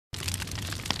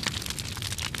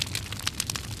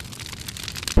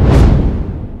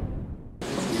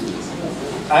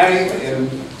I am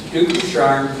Duke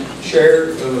Charm, Chair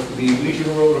of the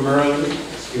Legion World of Maryland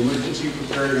Emergency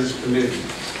Preparedness Committee.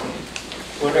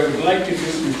 What I would like to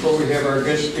do before we have our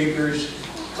guest speakers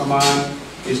come on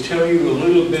is tell you a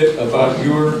little bit about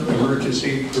your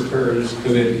Emergency Preparedness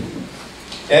Committee.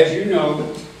 As you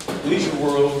know, Legion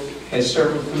World has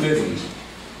several committees,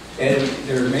 and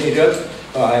they're made up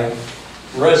by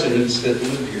residents that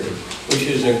live here, which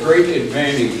is a great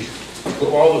advantage to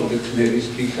all of the committees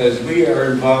because we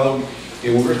are involved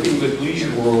in working with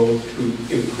Leisure World to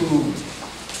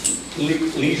improve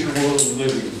Leisure World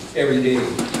living every day.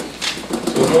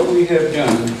 So what we have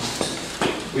done,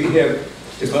 we have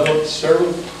developed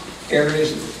several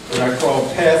areas that I call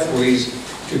pathways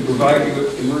to provide you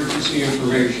with emergency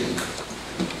information.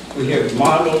 We have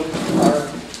modeled our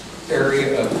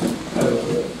area of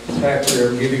pathway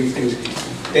of giving things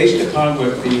based upon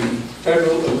what the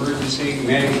Federal Emergency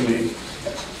Management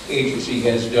Agency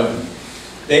has done.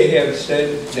 They have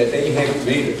said that they have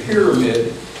made a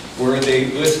pyramid where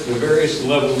they list the various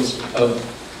levels of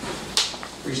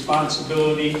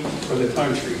responsibility for the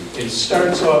country. It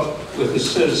starts off with the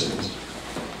citizens.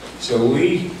 So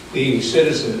we, being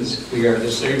citizens, we are the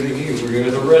same thing here, we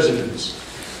are the residents.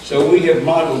 So we have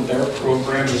modeled our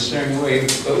program the same way,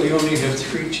 but we only have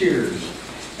 3 tiers.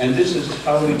 And this is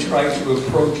how we try to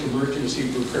approach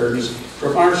emergency preparedness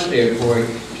from our standpoint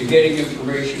to getting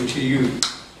information to you.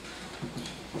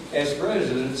 As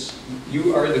residents,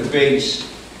 you are the base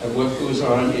of what goes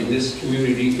on in this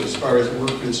community as far as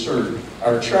we're concerned.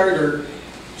 Our charter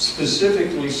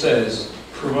specifically says,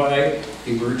 provide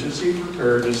emergency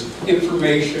preparedness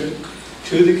information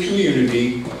to the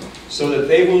community so that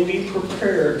they will be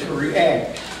prepared to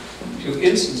react to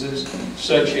instances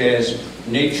such as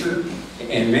nature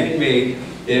and man-made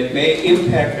that may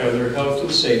impact on their health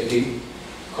and safety,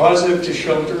 cause them to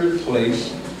shelter in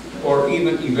place, or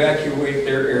even evacuate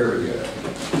their area.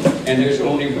 And there's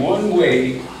only one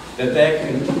way that that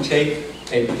can take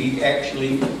and be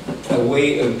actually a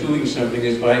way of doing something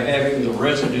is by having the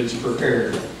residents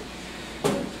prepared.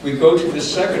 We go to the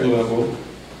second level,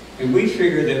 and we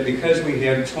figure that because we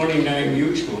have 29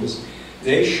 mutuals,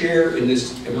 they share in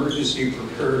this emergency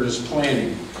preparedness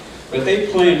planning. But they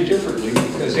plan differently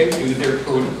because they do their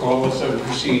protocols and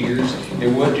procedures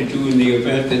and what to do in the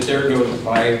event that they're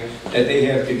notified that they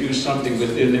have to do something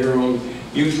within their own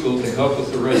mutual to help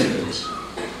with the residents.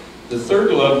 The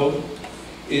third level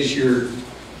is your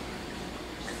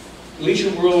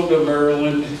Legion World of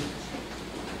Maryland,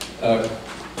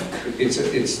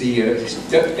 it's the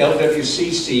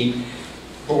LWCC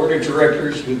Board of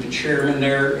Directors with the chairman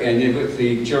there and then with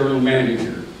the general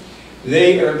manager.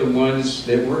 They are the ones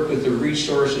that work with the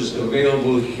resources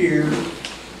available here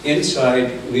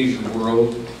inside Leisure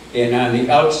World and on the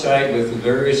outside with the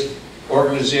various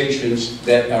organizations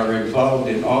that are involved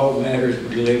in all matters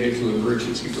related to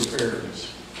emergency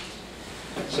preparedness.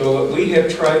 So what we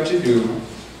have tried to do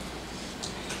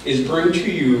is bring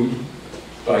to you,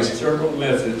 by several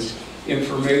methods,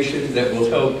 information that will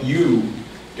help you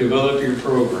develop your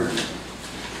program.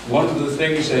 One of the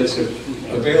things that's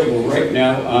available right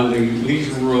now on the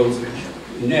Leisure World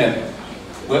Net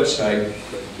website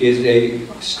is a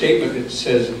statement that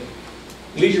says,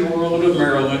 Leisure World of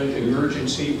Maryland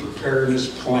Emergency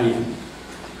Preparedness Plan.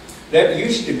 That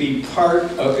used to be part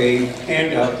of a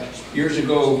handout years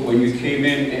ago when you came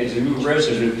in as a new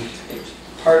resident,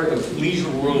 part of Leisure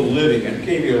World Living, and it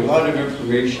gave you a lot of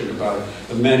information about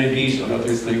amenities and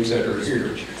other things that are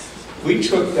here. We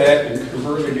took that and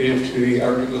converted it into the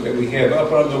article that we have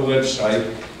up on the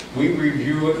website. We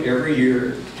review it every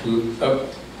year to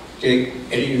update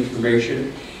any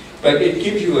information, but it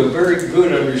gives you a very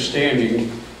good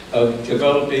understanding of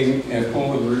developing a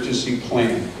home emergency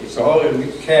plan. It's all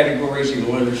in categories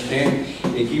you'll understand.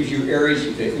 It gives you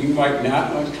areas that you might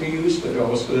not want to use, but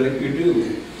also that you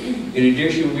do. In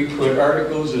addition, we put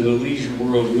articles in the Leisure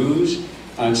World News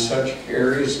on such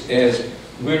areas as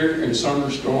winter and summer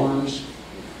storms,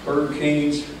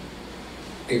 hurricanes,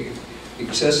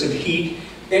 excessive heat,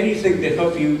 anything to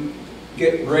help you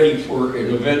get ready for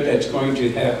an event that's going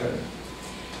to happen.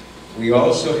 We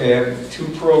also have 2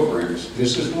 programs.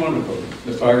 This is one of them,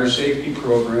 the Fire Safety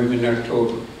Program in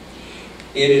October.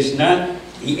 It is not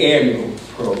the annual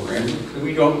program.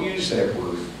 We don't use that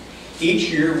word. Each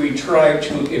year we try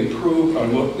to improve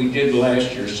on what we did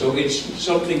last year, so it's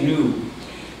something new.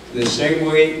 The same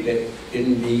way that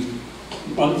in the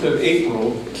month of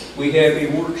April, we have a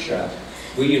workshop.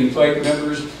 We invite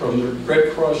members from the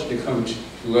Red Cross to come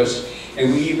to us,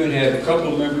 and we even have a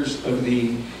couple members of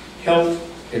the Health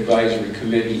Advisory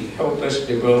Committee help us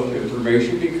develop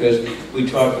information because we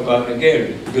talk about,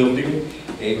 again, building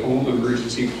a home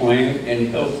emergency plan, and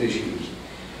health issues.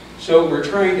 So we're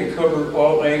trying to cover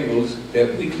all angles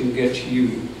that we can get to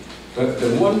you. But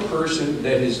the one person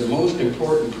that is the most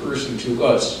important person to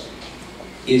us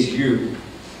is you.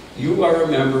 You are a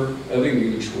member of a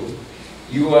mutual.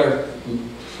 You are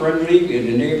friendly in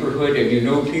the neighborhood and you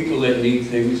know people that need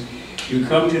things. You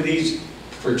come to these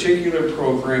particular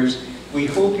programs. We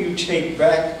hope you take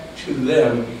back to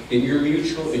them in your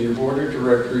mutual and your board of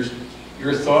directors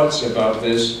your thoughts about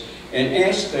this and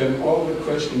ask them all the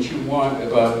questions you want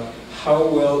about how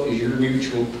well is your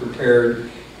mutual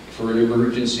prepared for an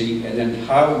emergency, and then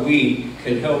how we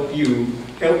can help you,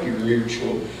 help your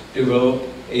mutual develop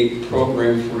a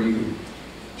program for you.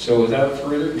 So without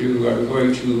further ado, I'm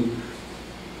going to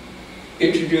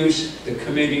introduce the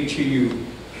committee to you.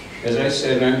 As I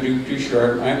said, I'm Duke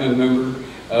Ducharme. I'm a member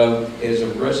of, as a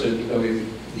resident of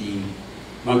the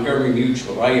Montgomery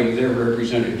Mutual. I am their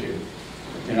representative.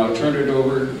 And I'll turn it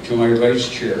over to my vice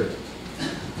chair.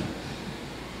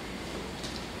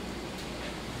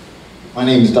 My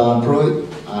name is Don Pruitt.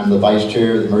 I'm the Vice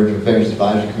Chair of the Merger Preparedness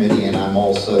Advisory Committee, and I'm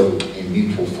also in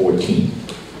Mutual 14.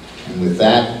 And with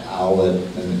that, I'll let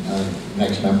the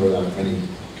next member of our committee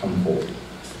come forward.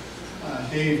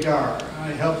 Dave Dar.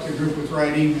 I helped the group with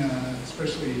writing,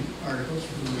 especially articles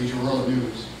for the Leisure World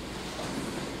News.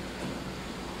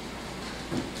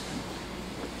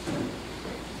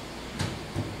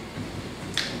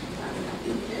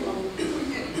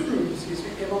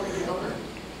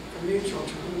 Mutual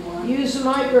 21. Use the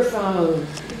microphone.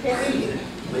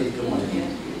 Please, come on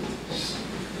in.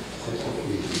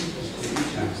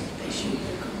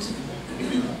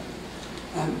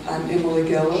 I'm Emily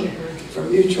Geller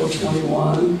from Mutual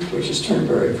 21, which is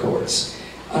Turnberry Courts.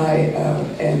 I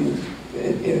am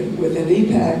within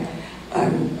EPAC.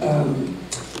 I'm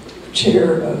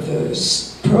chair of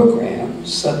the program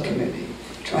subcommittee,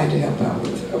 trying to help out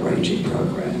with arranging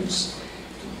programs.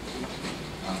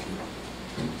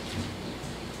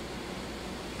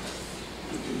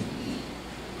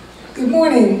 Good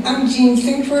morning, I'm Jean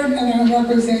Singford and I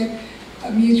represent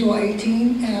Mutual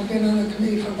 18 and I've been on the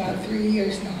committee for about 3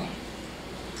 years now.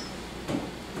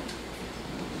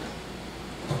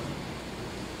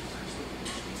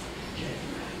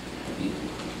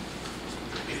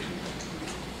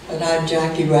 And I'm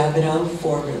Jackie Rabideau,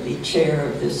 formerly chair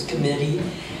of this committee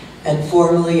and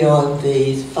formerly on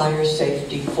the Fire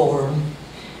Safety Forum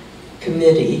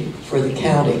Committee for the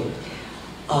county.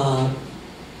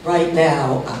 Right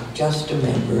now, I'm just a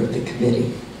member of the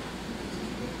committee.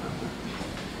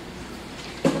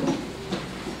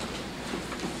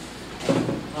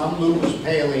 I'm Lucas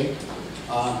Paley.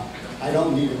 I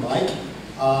don't need a mic.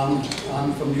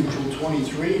 I'm from Mutual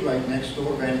 23, right next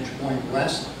door, Vantage Point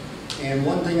West. And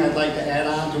one thing I'd like to add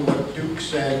on to what Duke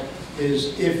said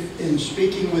is if in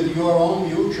speaking with your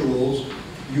own mutuals,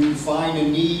 you find a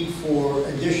need for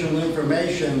additional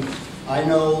information, I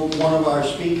know one of our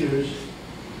speakers,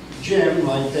 Jim,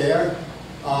 right there,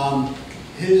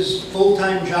 his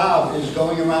full-time job is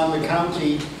going around the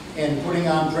county and putting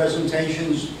on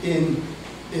presentations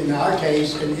in our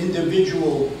case, in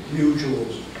individual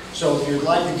mutuals. So if you'd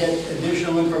like to get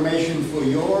additional information for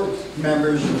your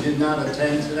members who did not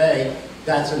attend today,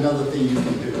 that's another thing you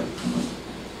can do.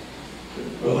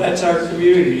 Well, that's our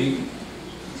community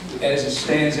as it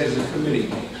stands as a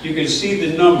committee. You can see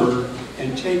the number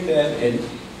and take that and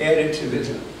add it to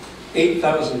the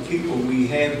 8,000 people we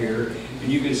have here,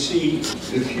 and you can see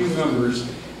the few members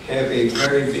have a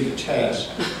very big task.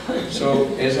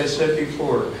 So, as I said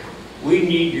before, we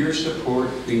need your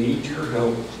support, we need your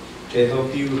help to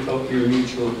help you help your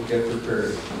mutual get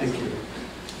prepared. Thank you.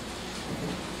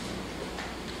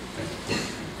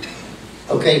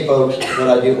 Okay, folks, what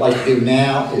I'd like to do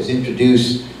now is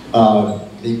introduce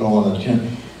people on the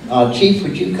agenda. Chief,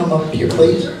 would you come up here,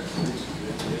 please?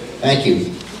 Thank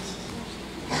you.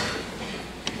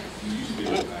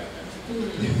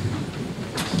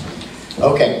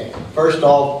 Okay, first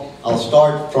off, I'll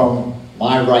start from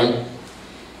my right.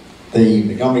 The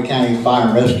Montgomery County Fire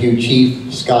and Rescue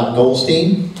Chief, Scott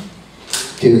Goldstein.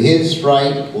 To his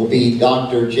right will be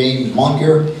Dr. James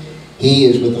Munger. He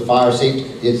is with the Fire Safety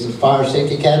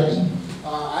Academy?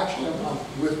 Actually,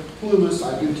 I'm with Plumas.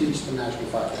 I do teach the National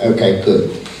Fire Academy. Okay,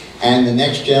 good. And the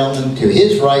next gentleman to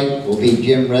his right will be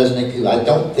Jim Resnick, who I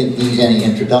don't think needs any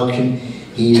introduction.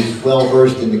 He is well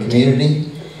versed in the community.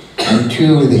 And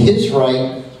to his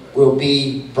right will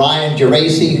be Brian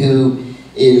Geraci, who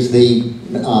is the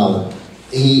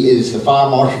fire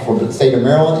marshal for the state of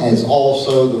Maryland, and is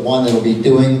also the one that will be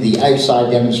doing the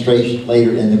outside demonstration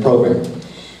later in the program.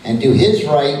 And to his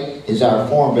right is our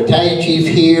former battalion chief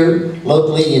here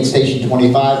locally in Station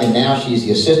 25, and now she's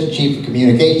the Assistant Chief of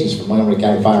Communications for Montgomery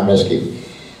County Fire and Rescue.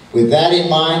 With that in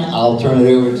mind, I'll turn it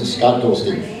over to Scott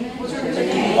Goldstein.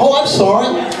 Oh, I'm sorry.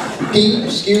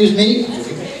 Excuse me.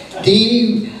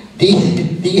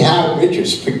 Howard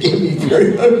Richards, forgive me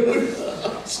very much.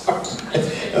 Sorry.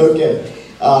 Okay.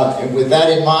 And with that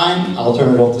in mind, I'll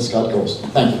turn it over to Scott Goldstein.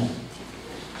 Thank you.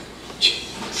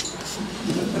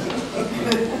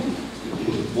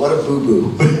 What a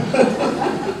boo-boo.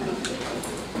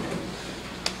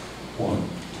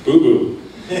 Boo-boo.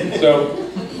 So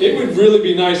it would really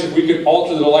be nice if we could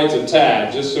alter the lights a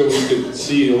tad, just so we could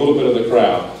see a little bit of the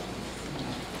crowd.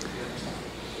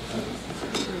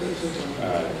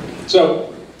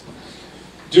 So,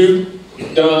 Duke,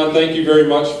 Don, thank you very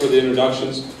much for the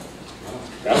introductions.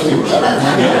 That was even better.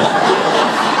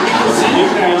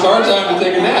 It's our time to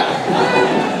take a nap.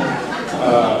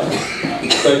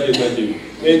 Thank you.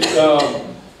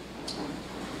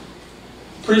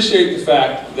 Appreciate the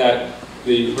fact that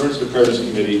the Emergency Preparedness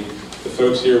Committee, the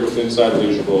folks here with Inside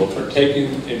Leadership, are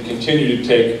taking and continue to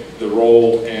take the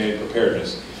role and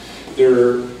preparedness.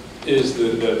 There is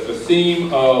the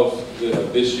theme of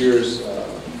this year's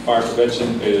fire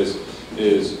prevention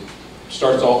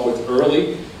starts off with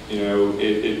early. You know,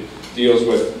 it deals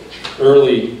with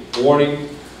early warning,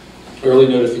 early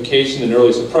notification, and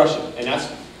early suppression, and that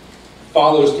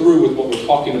follows through with what we're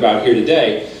talking about here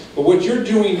today. But what you're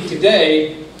doing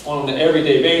today on an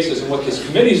everyday basis, and what this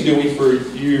committee is doing for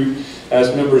you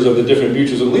as members of the different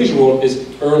mutuals and leisure world, is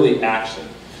early action.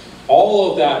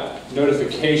 All of that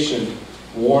notification,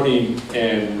 warning,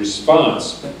 and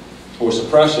response or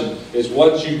suppression is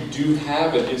what you do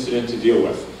have an incident to deal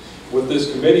with. What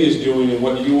this committee is doing, and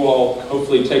what you all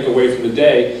hopefully take away from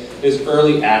today, is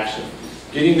early action.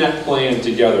 Getting that plan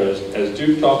together. As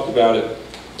Duke talked about it,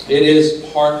 it is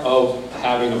part of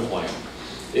having a plan.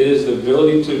 It is the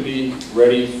ability to be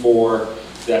ready for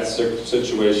that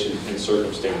situation and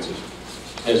circumstances.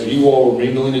 As you all were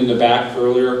mingling in the back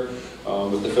earlier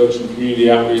with the folks from community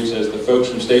outreach, as the folks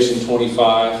from Station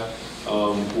 25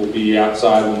 will be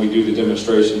outside when we do the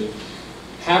demonstration,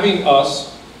 having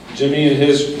us, Jimmy and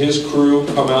his crew,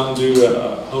 come out and do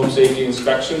a home safety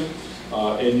inspection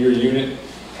in your unit,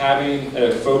 having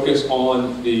a focus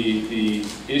on the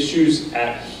issues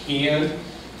at hand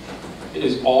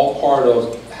is all part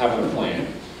of having a plan.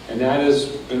 And that is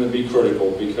going to be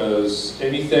critical, because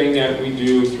anything that we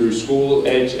do through school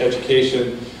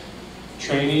education,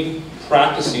 training,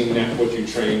 practicing that what you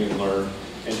train and learn,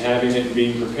 and having it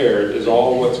being prepared is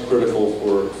all what's critical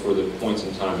for the points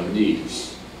in time of need.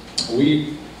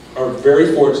 We are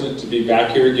very fortunate to be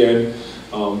back here again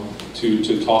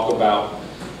to talk about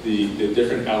the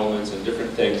different elements and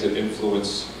different things that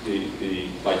influence the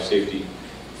life safety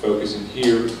focus in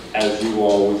here, as you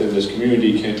all within this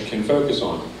community can focus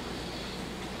on.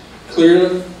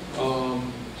 Clearly,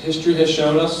 history has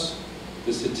shown us,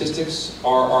 the statistics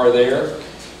are there,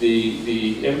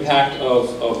 the impact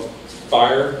of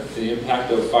fire, the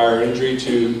impact of fire injury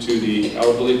to the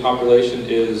elderly population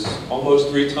is almost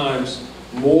 3 times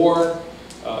more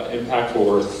impactful,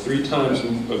 or 3 times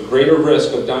a greater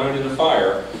risk of dying in a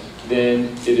fire than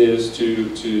it is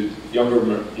to younger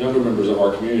members of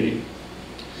our community.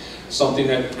 Something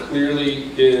that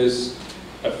clearly is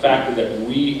a factor that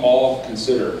we all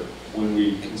consider when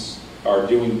we are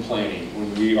doing planning,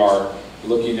 when we are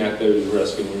looking at those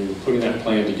risks and when we're putting that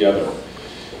plan together.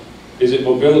 Is it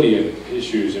mobility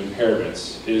issues,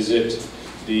 impairments? Is it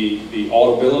the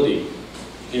audibility,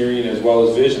 hearing as well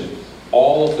as vision?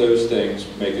 All of those things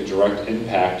make a direct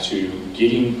impact to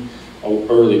getting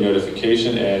early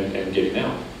notification and getting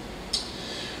out.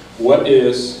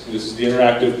 This is the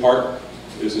interactive part.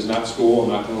 This is not school. I'm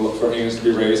not going to look for hands to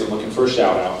be raised. I'm looking for a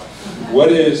shout out.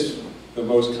 What is the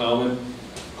most common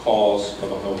cause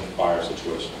of a home fire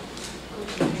situation?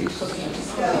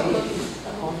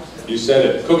 You said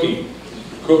it, cooking.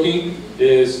 Cooking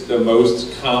is the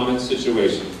most common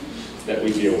situation that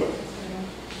we deal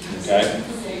with. Okay?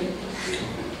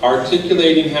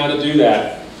 Articulating how to do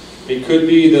that. It could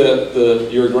be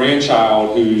your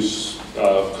grandchild who's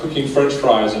cooking French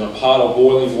fries in a pot of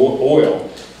boiling oil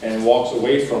and walks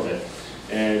away from it,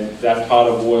 and that pot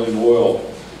of boiling oil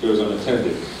goes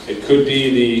unattended. It could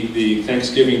be the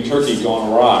Thanksgiving turkey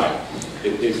gone awry.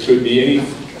 It could be any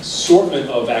assortment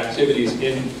of activities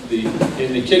in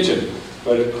the kitchen,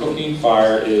 but a cooking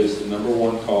fire is the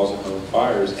 #1 cause of home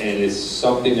fires, and is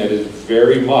something that is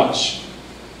very much,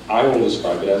 I will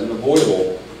describe it as an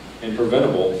avoidable and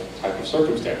preventable type of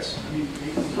circumstance.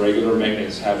 Regular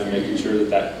maintenance, making sure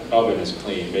that oven is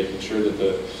clean, making sure that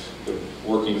the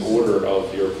working order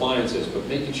of your appliances, but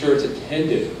making sure it's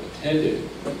attended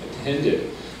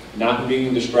attended, not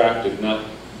being distracted, not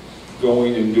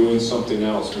going and doing something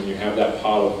else when you have that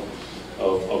pot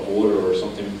of water or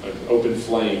something, an open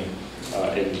flame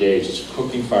engaged.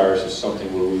 Cooking fires is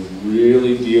something where we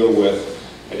really deal with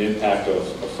an impact of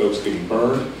folks getting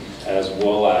burned as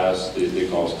well as the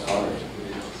cause of contact.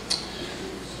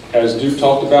 As Duke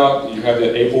talked about, you have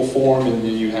the April forum and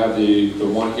then you have the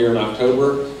one here in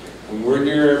October. When we're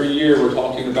here every year, we're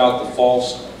talking about the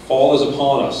fall is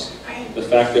upon us. The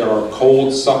fact that our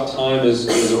cold suck time is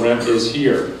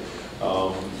here.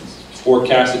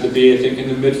 Forecasted to be, I think, in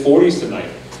the mid-40s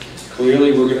tonight.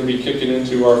 Clearly, we're going to be kicking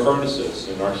into our furnaces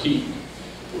and our heat.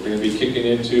 We're going to be kicking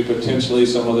into potentially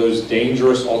some of those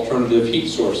dangerous alternative heat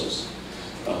sources.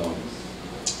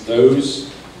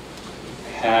 Those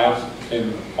have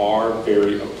and are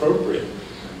very appropriate,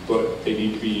 but they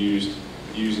need to be used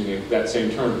using that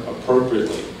same term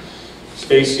appropriately.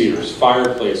 Space heaters,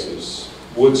 fireplaces,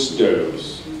 wood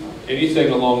stoves,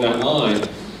 anything along that line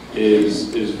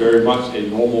is very much a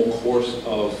normal course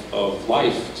of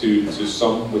life to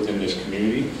some within this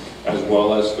community, as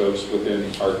well as folks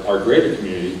within our greater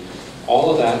community.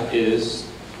 All of that is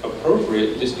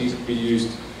appropriate, just needs to be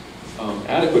used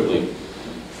adequately.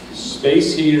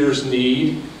 Space heaters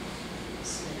need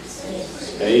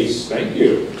space, thank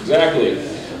you, exactly.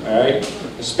 All right,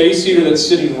 a space heater that's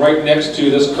sitting right next to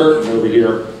this curtain over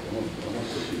here,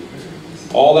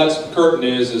 all that curtain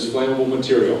is flammable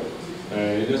material.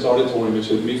 In this auditorium, it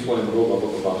shouldn't be flammable, blah, blah,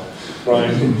 blah, blah.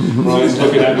 Brian's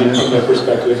looking at me from that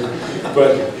perspective.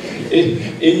 But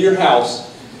in your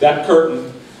house, that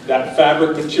curtain, that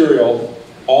fabric material,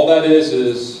 all that is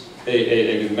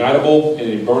a ignitable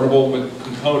and a burnable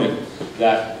component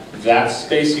that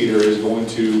space heater is going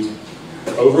to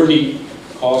overheat,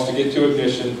 cause to get to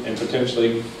ignition, and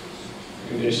potentially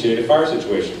initiate a fire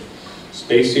situation.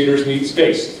 Space heaters need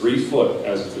space, 3 foot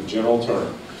as the general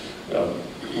term.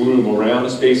 Room around a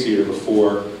space heater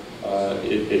before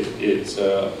it's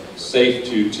safe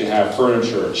to have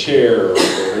furniture, a chair, or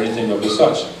anything of the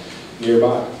such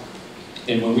nearby.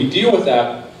 And when we deal with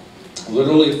that,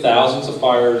 literally thousands of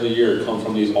fires a year come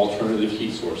from these alternative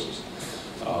heat sources.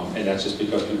 And that's just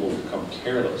because people become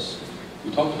careless.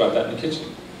 We talked about that in the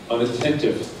kitchen,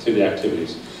 unattentive to the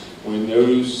activities. When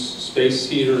those space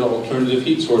heaters, alternative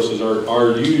heat sources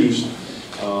are used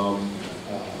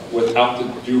without the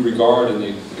due regard and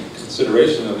the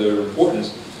consideration of their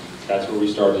importance, that's where we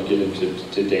start to get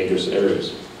into dangerous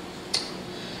areas.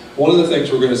 One of the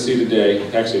things we're going to see today,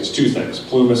 actually it's 2 things,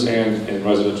 plumas and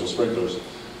residential sprinklers,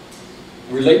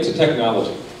 relate to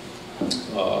technology.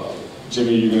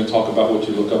 Jimmy, you're going to talk about what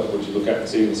you look at and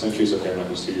see in the centuries. Okay, I'm not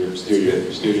going to steal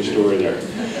your story there.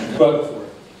 But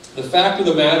the fact of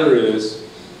the matter is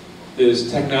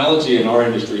technology in our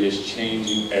industry is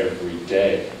changing every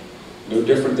day. No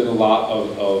different than a lot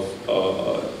of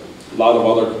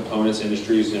other components,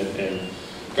 industries, and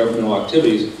governmental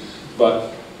activities.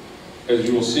 But as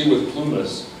you will see with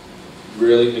plumas,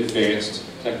 really advanced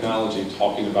technology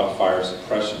talking about fire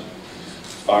suppression.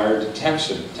 Fire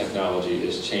detection technology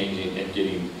is changing and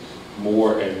getting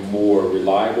more and more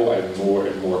reliable and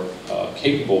more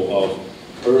capable of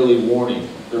early warning,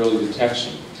 early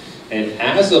detection. And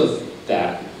as of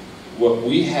that, what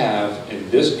we have in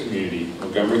this community,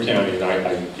 Montgomery County, and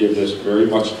I give this very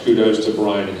much kudos to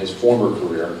Brian in his former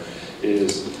career,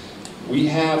 is we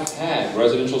have had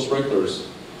residential sprinklers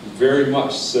very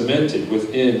much cemented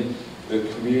within the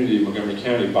community of Montgomery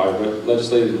County by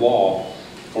legislative law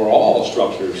for all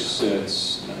structures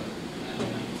since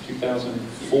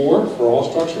 2004 for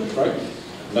all structures, right?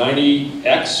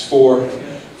 90X for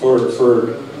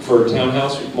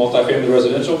townhouse, multifamily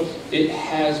residential. It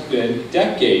has been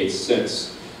decades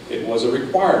since it was a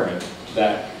requirement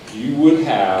that you would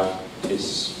have a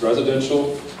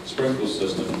residential sprinkler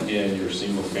system in your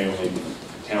single-family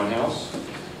townhouse,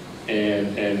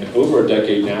 and over a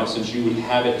decade now since you would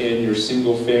have it in your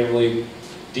single-family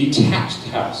detached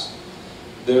house.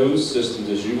 Those systems,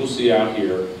 as you will see out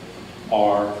here,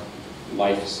 are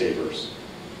lifesavers.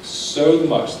 So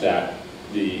much that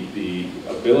the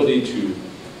ability to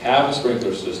have a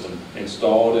sprinkler system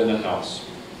installed in a house,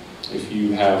 if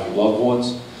you have loved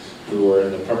ones who are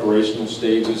in the preparational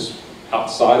stages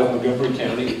outside of Montgomery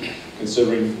County,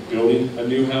 considering building a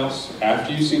new house,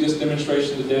 after you see this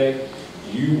demonstration today,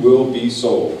 you will be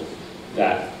sold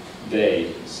that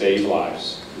they save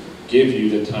lives, give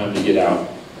you the time to get out,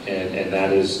 and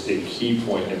that is the key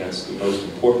point, and that's the most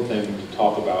important thing to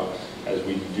talk about as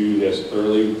we do this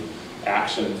early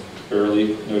action,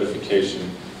 early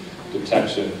notification,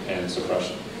 detection, and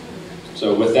suppression.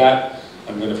 So with that,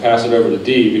 I'm going to pass it over to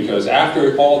Dee, because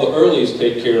after all the earlies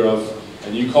take care of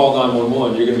and you call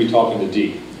 911, you're going to be talking to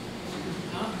D.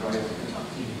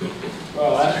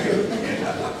 Well, that's good.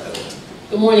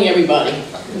 Good morning, everybody.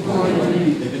 Good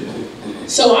morning.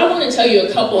 So I want to tell you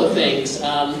a couple of things.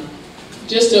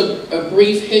 Just a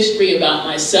brief history about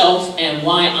myself and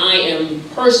why I am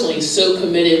personally so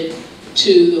committed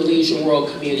to the Leisure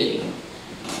World community.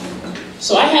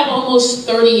 So I have almost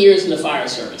 30 years in the fire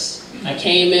service. I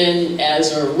came in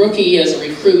as a rookie, as a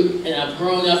recruit, and I've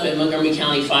grown up in Montgomery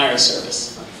County Fire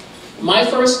Service. My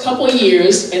first couple of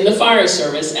years in the fire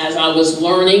service, as I was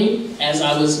learning, as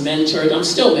I was mentored, I'm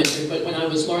still mentored, but when I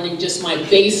was learning just my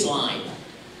baseline,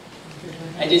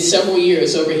 I did several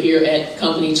years over here at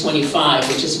Company 25,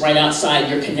 which is right outside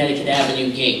your Connecticut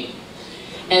Avenue gate.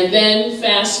 And then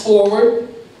fast forward,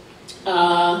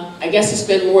 I guess it's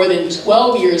been more than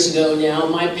 12 years ago now,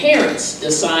 my parents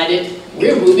decided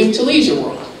we're moving to Leisure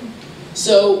World.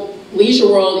 So Leisure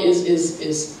World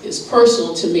is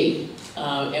personal to me.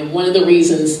 And one of the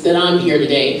reasons that I'm here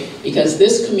today, because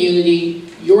this community,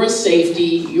 your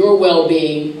safety, your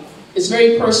well-being is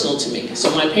very personal to me. So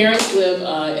my parents live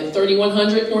at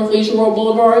 3100 North Leisure World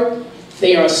Boulevard.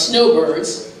 They are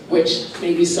snowbirds, which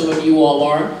maybe some of you all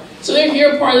are. So they're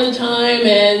here part of the time,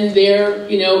 and they're,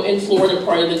 you know, in Florida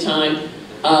part of the time.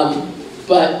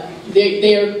 But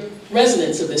they're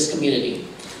residents of this community.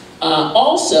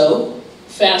 Also,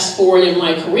 fast forward in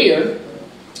my career,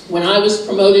 when I was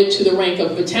promoted to the rank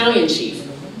of battalion chief,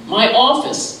 my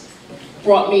office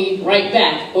brought me right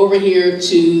back over here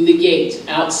to the gate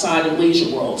outside of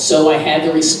Leisure World. So I had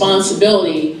the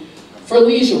responsibility for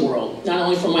Leisure World, not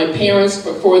only for my parents,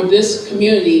 but for this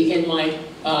community in my,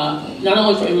 not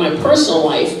only in my personal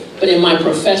life, but in my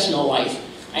professional life.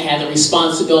 I had the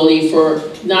responsibility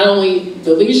for not only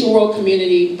the Leisure World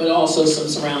community, but also some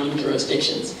surrounding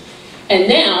jurisdictions. And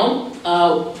now,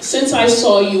 since I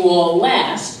saw you all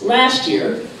last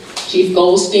year, Chief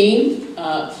Goldstein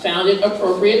found it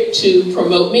appropriate to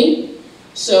promote me.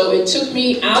 So it took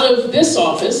me out of this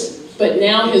office, but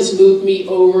now has moved me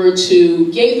over to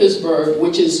Gaithersburg,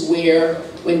 which is where,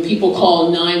 when people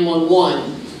call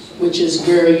 911, which is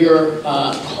where your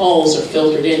calls are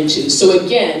filtered into. So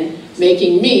again,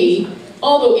 making me,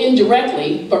 although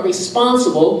indirectly, but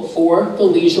responsible for the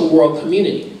Leisure World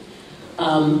community.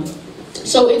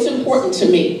 So it's important to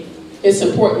me. It's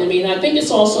important to me, and I think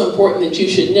it's also important that you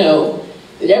should know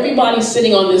that everybody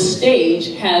sitting on this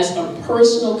stage has a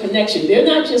personal connection. They're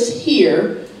not just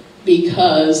here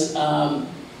because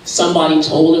somebody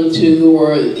told them to,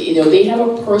 or you know, they have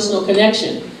a personal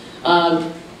connection.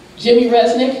 Jimmy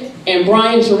Resnick and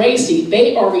Brian Geraci,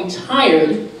 they are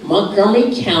retired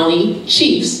Montgomery County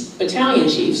chiefs, battalion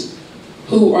chiefs,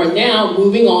 who are now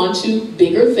moving on to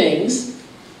bigger things.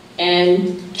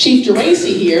 And Chief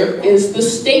Geraci here is the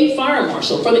state fire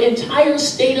marshal for the entire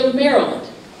state of Maryland,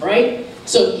 right?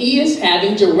 So he is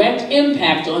having direct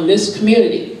impact on this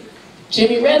community.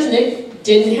 Jimmy Resnick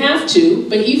didn't have to,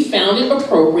 but he found it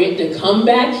appropriate to come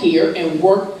back here and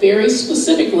work very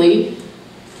specifically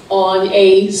on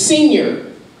a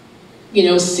senior, you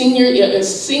know,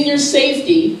 senior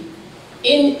safety.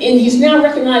 And he's now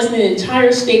recognized in the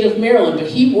entire state of Maryland, but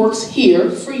he works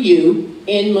here for you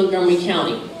in Montgomery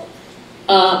County.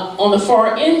 On the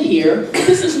far end here,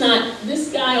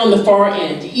 this guy on the far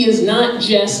end, he is not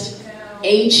just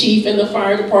a chief in the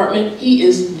fire department, he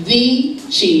is the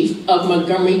chief of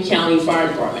Montgomery County Fire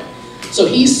Department. So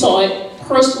he saw it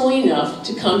personally enough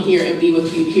to come here and be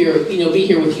with you here, you know, be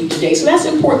here with you today. So that's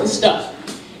important stuff.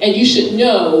 And you should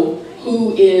know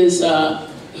who is,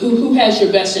 who has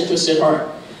your best interest at heart.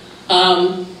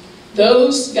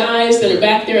 Those guys that are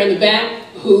back there in the back,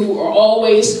 who are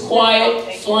always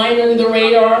quiet, flying under the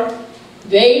radar,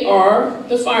 they are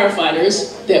the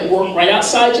firefighters that work right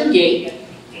outside your gate.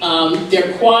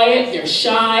 They're quiet, they're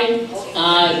shy,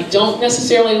 don't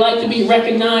necessarily like to be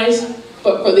recognized,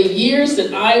 but for the years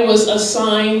that I was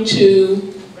assigned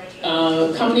to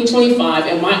Company 25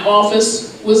 and my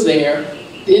office was there,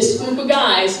 this group of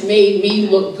guys made me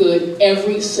look good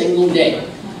every single day.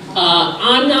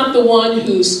 I'm not the one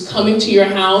who's coming to your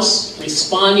house,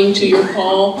 responding to your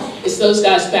call. It's those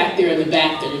guys back there in the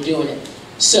back that are doing it.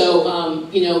 So,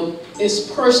 you know,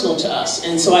 it's personal to us.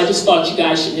 And so I just thought you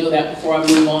guys should know that before I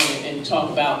move on and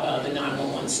talk about the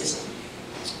 911 system.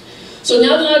 So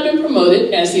now that I've been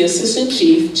promoted as the assistant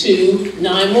chief to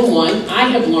 911, I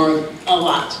have learned a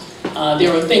lot.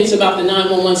 There are things about the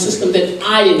 911 system that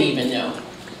I didn't even know.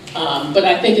 But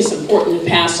I think it's important to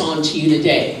pass on to you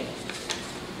today.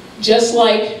 Just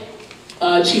like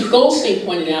Chief Goldstein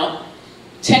pointed out,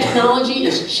 technology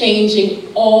is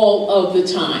changing all of the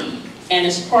time. And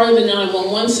as part of the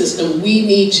 911 system, we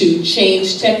need to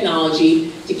change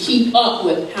technology to keep up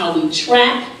with how we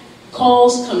track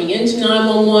calls coming into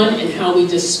 911 and how we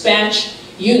dispatch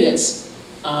units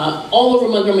all over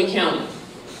Montgomery County.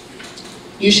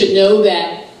 You should know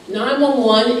that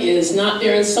 911 is not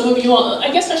there, and some of you all,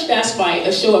 I guess I should ask by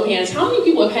a show of hands, how many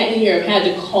people have had in here have had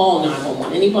to call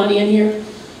 911? Anybody in here?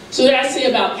 So I'd say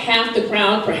about half the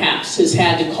crowd, perhaps, has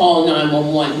had to call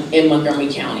 911 in Montgomery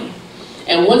County.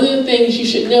 And one of the things you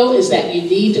should know is that you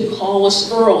need to call us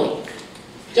early.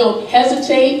 Don't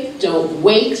hesitate, don't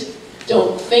wait,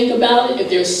 don't think about it. If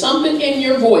there's something in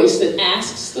your voice that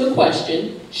asks the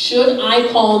question, should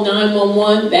I call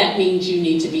 911? That means you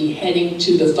need to be heading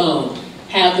to the phone.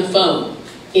 Have the phone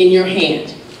in your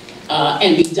hand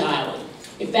and be dialing.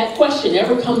 If that question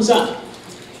ever comes up,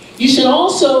 you should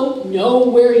also know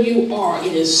where you are.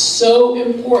 It is so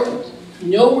important.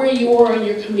 Know where you are in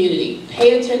your community.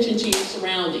 Pay attention to your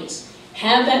surroundings.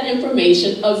 Have that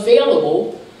information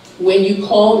available when you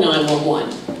call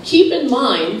 911. Keep in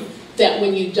mind that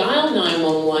when you dial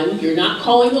 911, you're not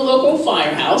calling the local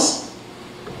firehouse.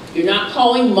 You're not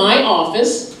calling my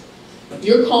office.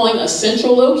 You're calling a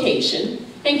central location.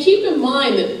 And keep in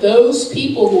mind that those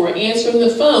people who are answering the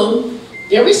phone,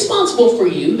 they're responsible for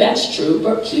you, that's true,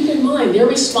 but keep in mind they're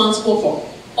responsible for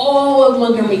all of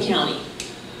Montgomery County.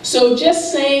 So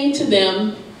just saying to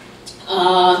them,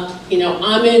 I'm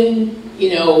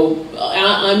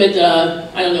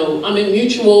in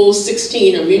Mutual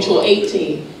 16 or Mutual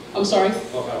 18. I'm sorry?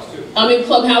 Clubhouse 2. I'm in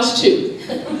Clubhouse 2.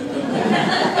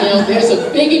 There's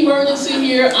a big emergency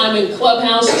here, I'm in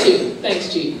Clubhouse 2. Thanks,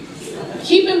 Chief.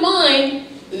 Keep in mind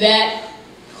that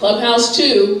Clubhouse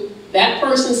 2, that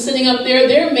person sitting up there,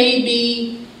 there may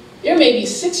be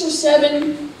 6 or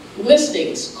 7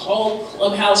 listings called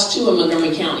Clubhouse 2 in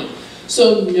Montgomery County.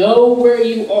 So know where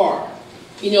you are.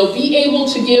 Be able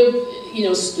to give,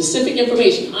 specific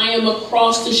information. I am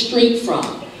across the street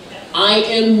from. I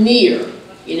am near.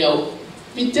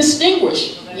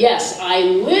 Distinguish. Yes, I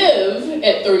live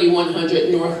at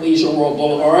 3100 North Leisure World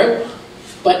Boulevard,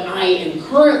 but I am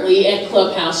currently at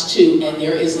Clubhouse 2 and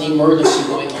there is an emergency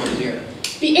going on here.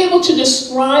 Be able to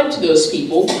describe to those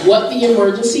people what the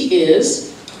emergency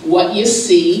is, what you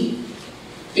see.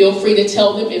 Feel free to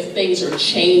tell them if things are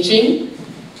changing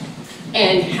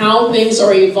and how things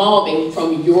are evolving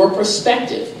from your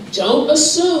perspective. Don't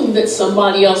assume that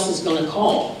somebody else is going to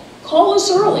call. Call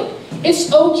us early.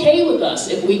 It's okay with us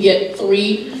if we get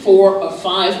 3, 4, or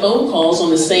 5 phone calls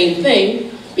on the same thing,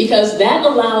 because that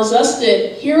allows us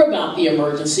to hear about the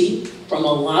emergency from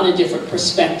a lot of different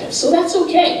perspectives. So that's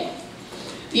okay.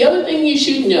 The other thing you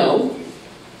should know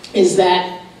is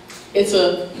that it's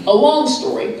a long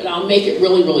story, but I'll make it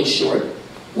really, really short.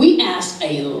 We ask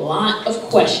a lot of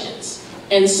questions,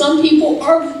 and some people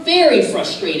are very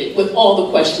frustrated with all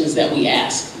the questions that we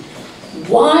ask.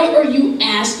 Why are you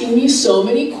asking me so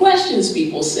many questions,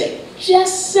 people say?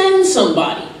 Just send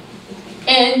somebody.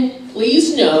 And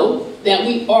please know that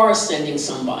we are sending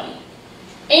somebody.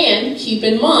 And keep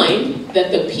in mind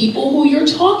that the people who you're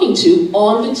talking to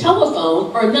on the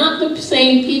telephone are not the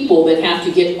same people that have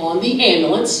to get on the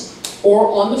ambulance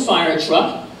or on the fire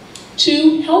truck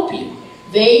to help you.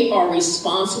 They are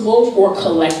responsible for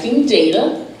collecting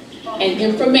data and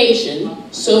information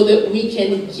so that we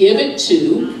can give it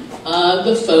to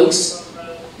the folks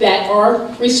that are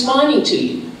responding to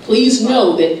you. Please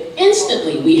know that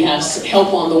instantly we have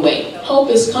help on the way. Help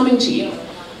is coming to you.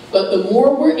 But the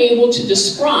more we're able to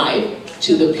describe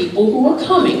to the people who are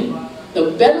coming,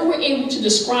 the better we're able to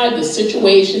describe the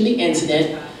situation, the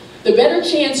incident, the better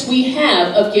chance we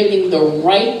have of getting the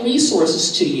right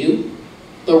resources to you,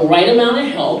 the right amount of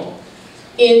help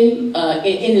in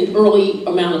an early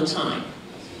amount of time.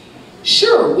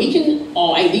 Sure, we can,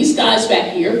 these guys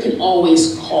back here can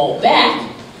always call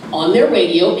back on their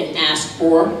radio and ask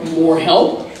for more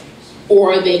help,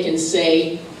 or they can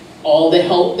say, all the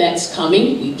help that's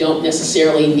coming, we don't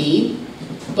necessarily need,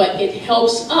 but it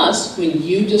helps us when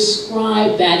you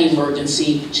describe that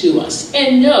emergency to us.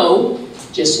 And no,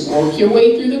 just work your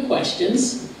way through the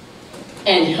questions,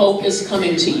 and help is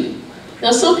coming to you.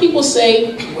 Now some people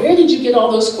say, where did you get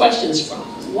all those questions from?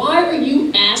 Why are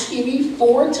you asking me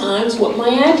 4 times what my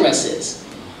address is?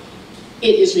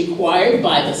 It is required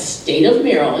by the state of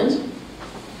Maryland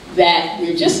that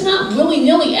we're just not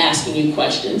willy-nilly asking you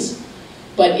questions,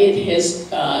 but it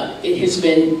has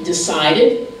been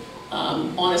decided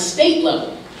on a state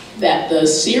level that the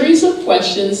series of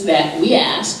questions that we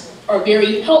ask are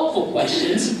very helpful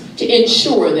questions to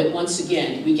ensure that, once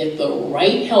again, we get the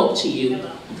right help to you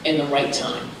in the right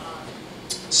time.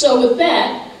 So with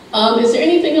that, is there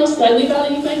anything else? Did I leave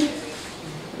out anything?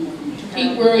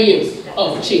 Pete, where are you?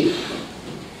 Oh, Chief.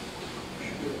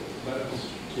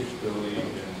 Capability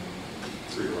and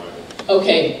pre-arrival.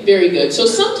 Okay, very good. So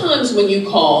sometimes when you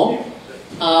call,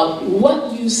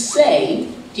 what you say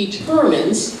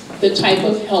determines the type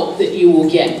of help that you will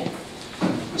get.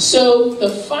 So the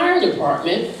fire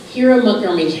department here in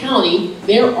Montgomery County,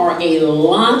 there are a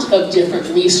lot of different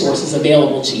resources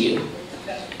available to you.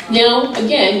 Now,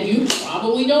 again, you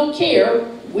probably don't care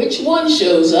which one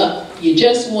shows up. You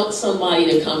just want somebody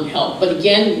to come help. But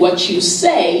again, what you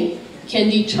say can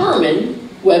determine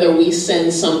whether we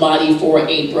send somebody for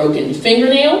a broken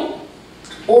fingernail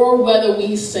or whether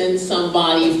we send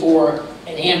somebody for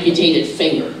an amputated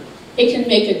finger. It can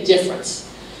make a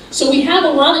difference. So we have a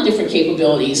lot of different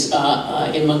capabilities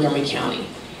in Montgomery County.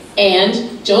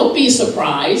 And don't be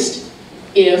surprised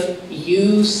if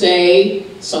you say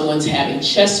someone's having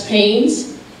chest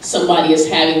pains, somebody is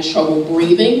having trouble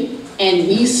breathing, and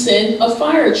we send a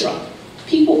fire truck.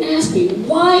 People ask me,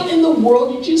 why in the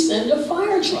world did you send a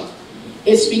fire truck?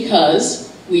 It's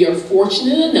because we are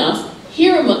fortunate enough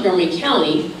here in Montgomery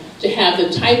County to have the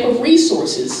type of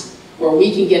resources where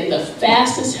we can get the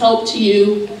fastest help to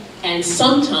you, and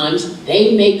sometimes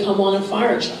they may come on a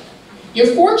fire truck.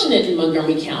 You're fortunate in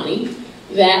Montgomery County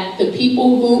that the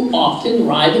people who often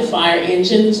ride the fire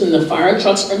engines and the fire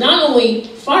trucks are not only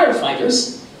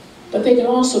firefighters, but they can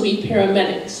also be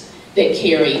paramedics that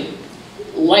carry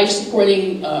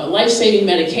life-saving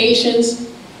medications,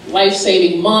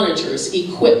 life-saving monitors,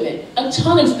 equipment, a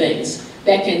ton of things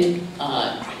that can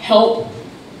help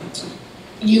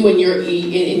you in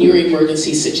your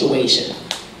emergency situation.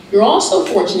 You're also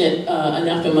fortunate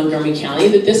enough in Montgomery County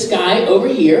that this guy over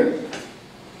here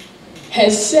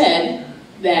has said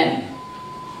that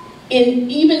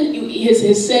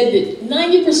has said that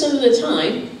 90% of the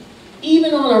time,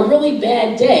 even on a really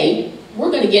bad day,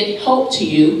 we're going to get help to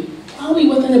you probably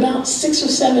within about 6 or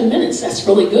 7 minutes. That's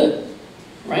really good,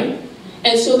 right?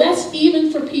 And so that's even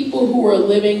for people who are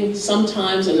living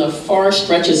sometimes in the far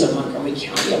stretches of Montgomery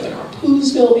County, up in our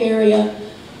Poolesville area,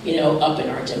 you know, up in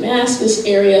our Damascus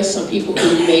area, some people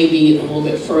who may be a little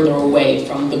bit further away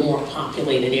from the more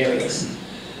populated areas.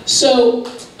 So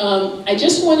I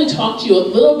just want to talk to you a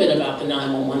little bit about the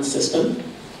 911 system.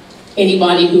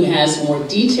 Anybody who has more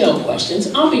detailed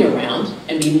questions, I'll be around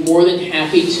and be more than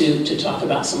happy to talk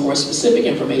about some more specific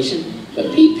information.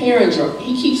 But Pete Perringer,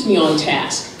 he keeps me on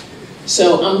task.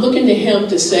 So I'm looking to him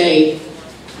to say,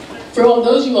 for all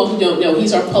those of you all who don't know,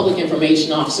 he's our public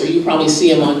information officer. You probably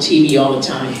see him on TV all the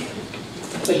time.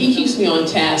 But he keeps me on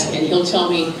task and he'll tell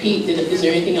me, Pete, is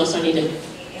there anything else I need to...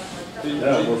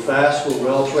 No, we're fast, we're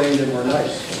well-trained, and we're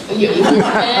nice. Yeah, we're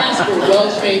fast, we're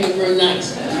well-trained, and we're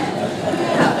nice.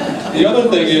 The other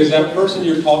thing is that person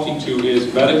you're talking to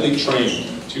is medically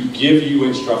trained to give you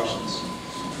instructions.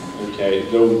 Okay,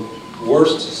 the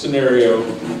worst scenario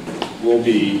will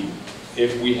be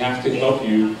if we have to help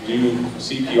you do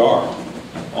CPR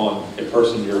on a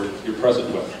person you're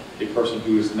present with, a person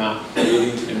who is not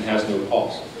breathing and has no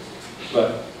pulse.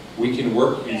 But we can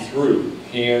work you through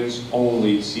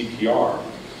hands-only CPR.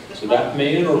 So that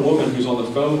man or woman who's on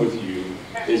the phone with you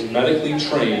is medically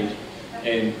trained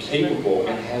and capable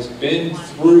and has been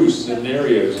through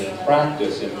scenarios and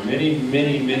practice and many,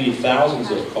 many, many thousands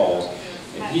of calls.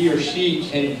 And he or she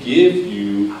can give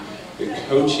you the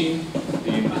coaching,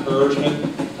 the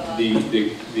encouragement,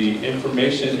 the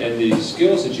information and the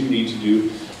skills that you need to do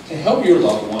to help your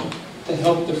loved one, to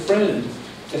help the friend,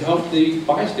 to help the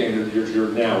bystander you're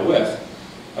now with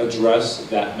address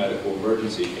that medical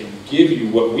emergency and give you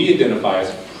what we identify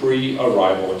as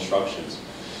pre-arrival instructions.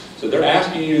 So they're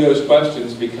asking you those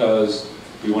questions because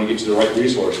we want to get you the right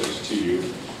resources to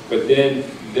you, but then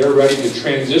they're ready to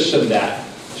transition that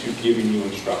to giving you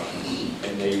instructions.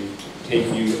 And they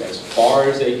take you as far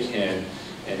as they can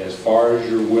and as far as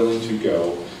you're willing to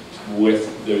go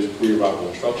with those pre-arrival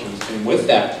instructions. And with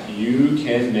that, you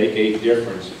can make a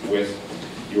difference with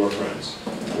your friends,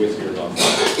 with your loved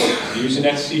ones. Using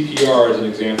that CPR as an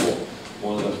example,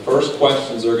 one of the first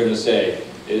questions they're going to say,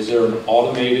 is there an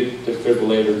automated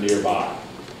defibrillator nearby?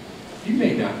 You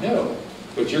may not know,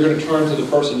 but you're going to turn to the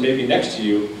person maybe next to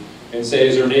you and say,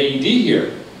 is there an AED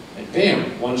here? And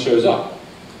bam, one shows up.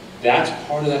 That's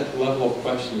part of that level of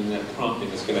questioning and that prompting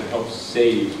that's going to help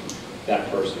save that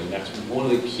person. And that's one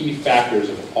of the key factors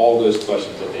of all those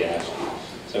questions that they ask you.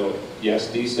 So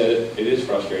yes, Dee said it, it is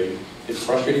frustrating. It's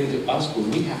frustrating to us when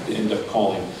we have to end up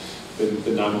calling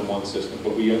the 911 system,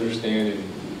 but we understand and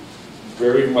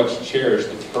very much cherish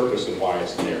the purpose of why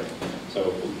it's there.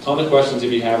 So a ton of questions.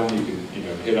 If you have them, you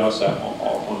can hit us up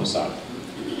on the side.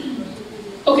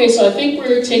 Okay, so I think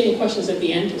we're taking questions at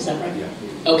the end, is that right? Yeah.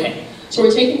 Okay, So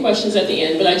we're taking questions at the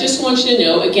end, but I just want you to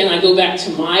know, again, I go back to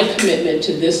my commitment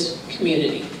to this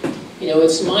community. You know,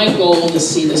 it's my goal to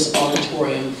see this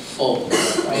auditorium full,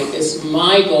 right? It's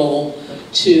my goal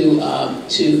to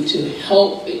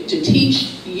help, to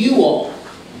teach you all,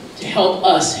 to help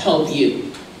us help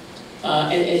you.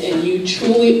 And you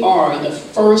truly are the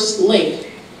first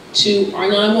link to our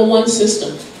 911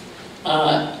 system.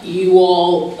 You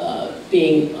all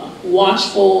being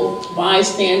watchful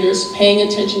bystanders, paying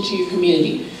attention to your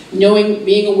community, knowing,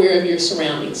 being aware of your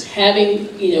surroundings,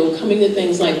 having, you know, coming to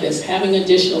things like this, having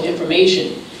additional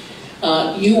information.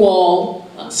 You all,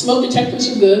 smoke detectors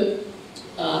are good,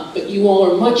 but you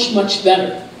all are much, much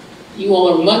better. You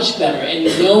all are much better, and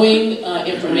knowing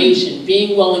information,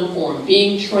 being well informed,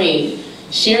 being trained,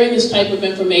 sharing this type of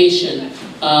information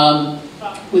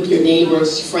with your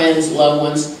neighbors, friends, loved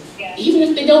ones, even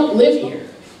if they don't live here.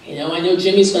 You know, I know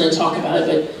Jimmy's going to talk about it,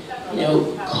 but, you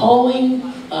know, calling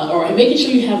or making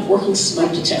sure you have working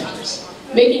smoke detectors,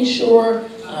 making sure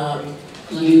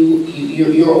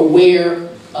you're aware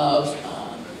of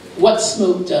what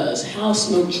smoke does, how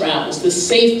smoke travels, the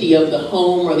safety of the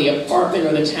home or the apartment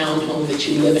or the townhome that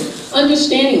you live in.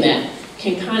 Understanding that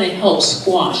can kind of help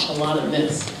squash a lot of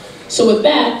myths. So with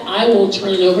that, I will turn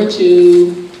it over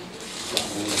to,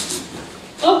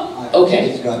 oh,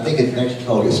 okay. I think the next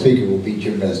target speaker will be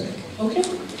Jim Resnick. Okay.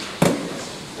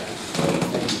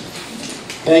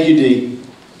 Thank you, Dee.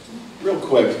 Real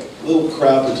quick, a little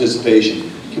crowd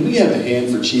participation. Can we have a hand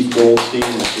for Chief Goldstein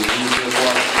and for you so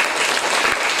far?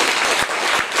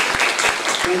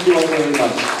 Thank you all very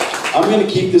much. I'm going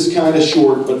to keep this kind of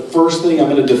short, but first thing, I'm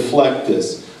going to deflect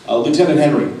this. Lieutenant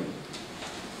Henry.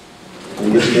 Can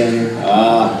we get you down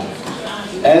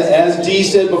here? As Dee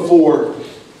said before,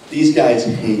 these guys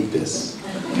hate this.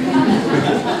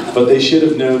 But they should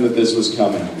have known that this was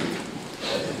coming.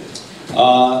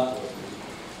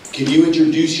 Can you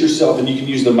introduce yourself, and you can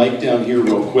use the mic down here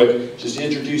real quick. Just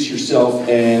introduce yourself,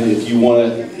 and if you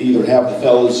want to either have the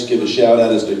fellas give a shout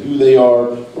out as to who they are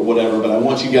or whatever, but I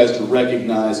want you guys to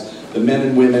recognize the men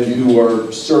and women who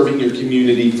are serving your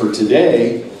community for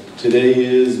today. Today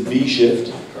is B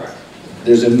shift. Correct.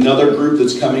 There's another group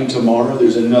that's coming tomorrow.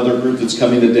 There's another group that's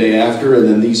coming the day after, and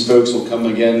then these folks will come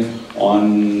again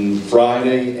on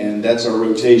Friday, and that's our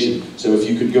rotation. So if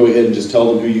you could go ahead and just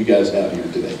tell them who you guys have here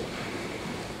today.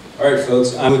 All right,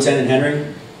 folks, I'm Lieutenant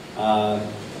Henry.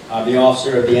 I'm the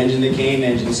officer of the engine that came,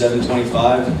 engine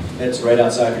 725. That's right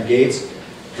outside your gates.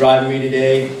 Driving me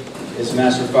today is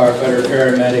Master Firefighter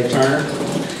Paramedic Turner.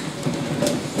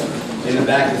 In the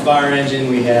back of the fire engine,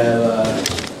 we have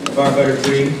Firefighter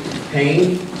 3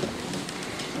 Payne.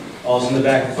 Also in the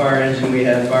back of the fire engine, we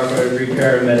have Firefighter 3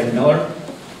 Paramedic Miller.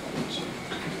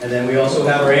 And then we also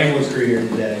have our ambulance crew here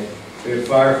today. We have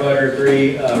Firefighter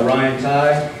 3 Ryan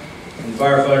Ty and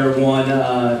Firefighter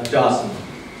 1 Jocelyn.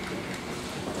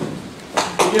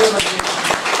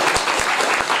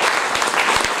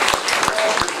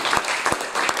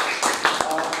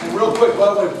 And real quick,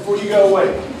 by the way, before you go away,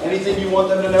 anything you want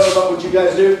them to know about what you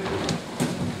guys do?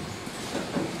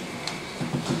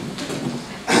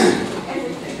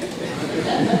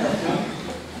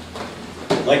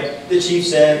 Like the chief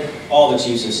said, all the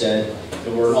chiefs have said,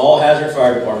 that we're an all-hazard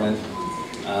fire department.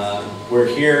 We're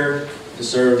here to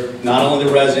serve not only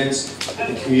the residents, but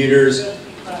the commuters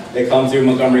that come through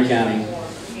Montgomery County.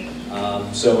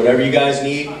 So whatever you guys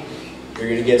need, you're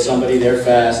going to get somebody there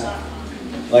fast,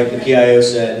 like the PIO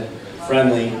said,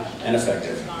 friendly and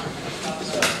effective.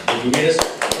 So if you need us,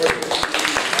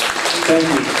 thank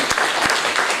you.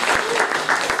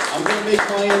 I'm going to make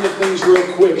my end of things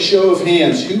real quick. Show of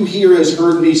hands. Who here has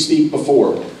heard me speak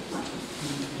before?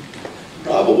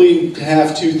 Probably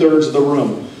half, 2/3 of the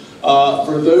room.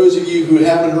 For those of you who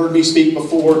haven't heard me speak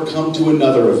before, come to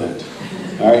another event.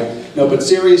 All right? No, but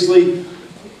seriously,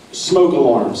 smoke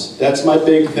alarms. That's my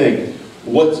big thing.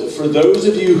 For those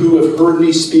of you who have heard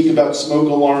me speak about smoke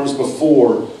alarms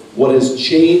before, what has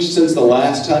changed since the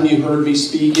last time you heard me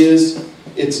speak is,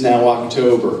 it's now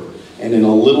October. And in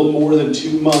a little more than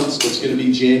 2 months, it's going to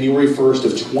be January 1st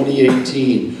of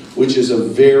 2018, which is a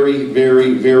very,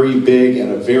 very, very big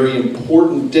and a very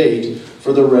important date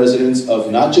for the residents of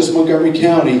not just Montgomery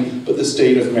County, but the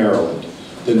state of Maryland.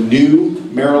 The new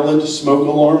Maryland smoke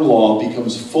alarm law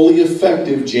becomes fully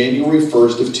effective January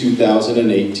 1st of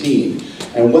 2018.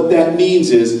 And what that means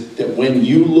is that when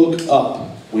you look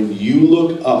up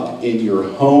in your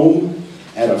home,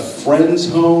 at a friend's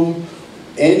home,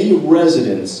 any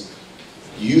residence,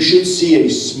 you should see a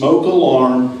smoke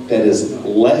alarm that is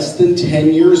less than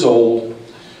 10 years old.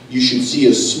 You should see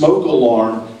a smoke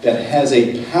alarm that has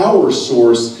a power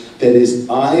source that is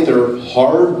either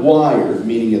hardwired,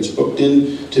 meaning it's hooked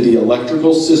into the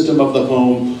electrical system of the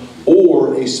home,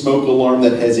 or a smoke alarm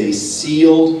that has a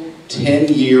sealed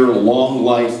 10-year long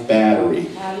life battery,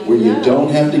 where you don't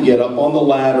have to get up on the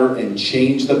ladder and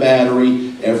change the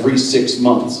battery every 6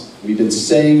 months. We've been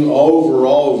saying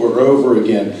over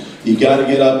again, you got to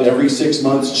get up every 6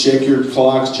 months, check your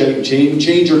clocks,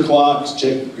 change your clocks,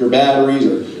 check your batteries,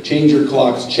 or change your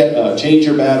clocks, change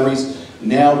your batteries.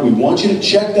 Now we want you to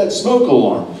check that smoke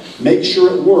alarm. Make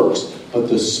sure it works. But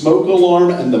the smoke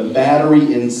alarm and the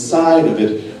battery inside of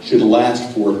it should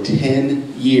last for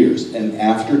 10 years. And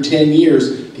after 10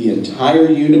 years, the entire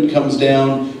unit comes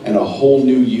down and a whole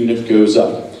new unit goes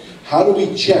up. How do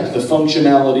we check the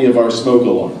functionality of our smoke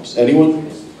alarms? Anyone?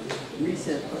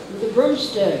 With a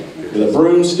broomstick. With a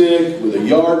broomstick, with a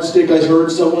yardstick, I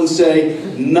heard someone say,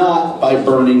 not by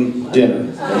burning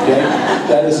dinner, okay?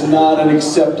 That is not an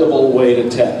acceptable way to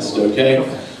test,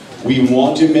 okay? We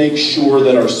want to make sure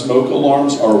that our smoke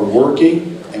alarms are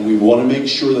working, and we want to make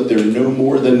sure that they're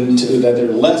that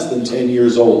they're less than 10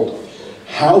 years old.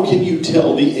 How can you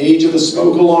tell the age of a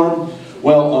smoke alarm?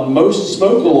 Well, on most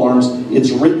smoke alarms,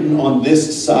 it's written on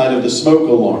this side of the smoke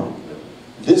alarm.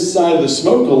 This side of the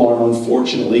smoke alarm,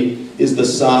 unfortunately, is the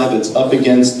side that's up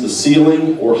against the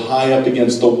ceiling or high up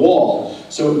against the wall,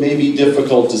 so it may be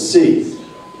difficult to see.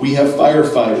 We have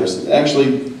firefighters.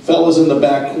 Actually, fellas in the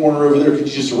back corner over there, could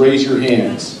you just raise your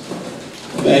hands?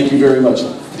 Thank you very much.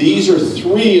 These are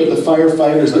 3 of the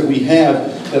firefighters that we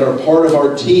have that are part of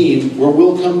our team, where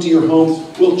we'll come to your home,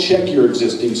 we'll check your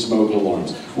existing smoke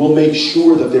alarms. We'll make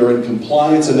sure that they're in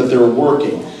compliance and that they're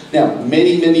working. Now,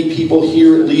 many people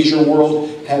here at Leisure World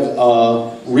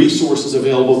have resources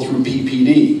available through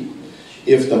PPD.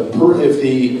 If the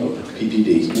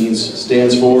PPD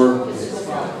stands for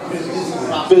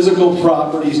Physical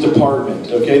Properties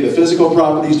Department, okay? The Physical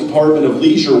Properties Department of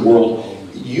Leisure World,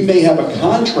 you may have a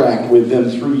contract with them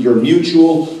through your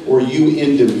mutual, or you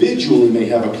individually may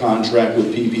have a contract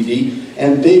with PPD,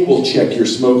 and they will check your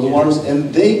smoke alarms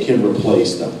and they can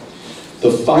replace them.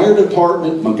 The fire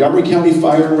department, Montgomery County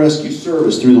Fire and Rescue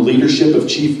Service, through the leadership of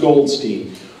Chief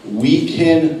Goldstein, we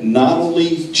can not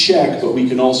only check, but we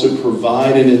can also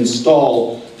provide and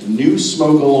install new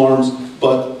smoke alarms,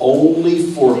 but only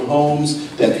for homes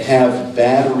that have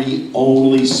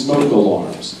battery-only smoke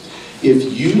alarms.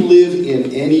 If you live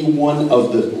in any one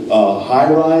of the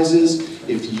high-rises,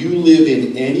 if you live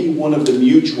in any one of the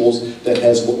mutuals that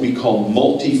has what we call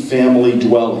multi-family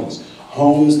dwellings,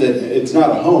 homes that, it's not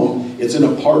a home, it's an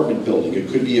apartment building, it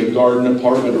could be a garden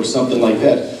apartment or something like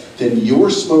that, then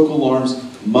your smoke alarms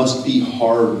must be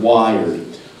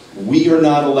hardwired. We are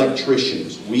not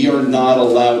electricians. We are not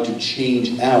allowed to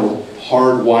change out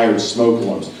hardwired smoke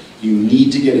alarms. You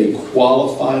need to get a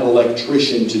qualified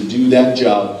electrician to do that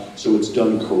job, so it's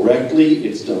done correctly,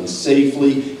 it's done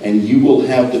safely, and you will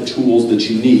have the tools that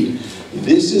you need.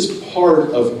 This is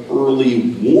part of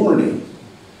early warning,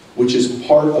 which is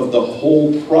part of the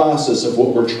whole process of what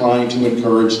we're trying to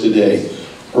encourage today.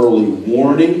 Early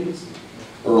warning,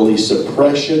 early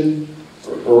suppression,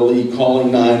 early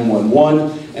calling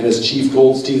 911, and as Chief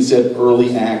Goldstein said,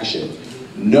 early action.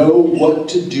 Know what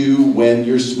to do when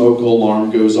your smoke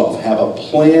alarm goes off. Have a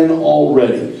plan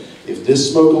already. If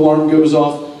this smoke alarm goes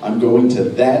off, I'm going to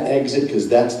that exit because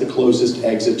that's the closest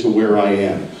exit to where I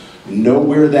am. Know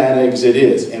where that exit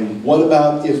is. And what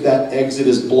about if that exit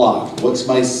is blocked? What's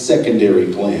my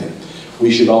secondary plan?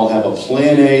 We should all have a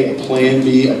plan A, a plan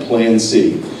B, a plan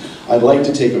C. I'd like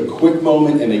to take a quick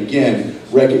moment and again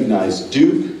recognize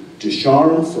Duke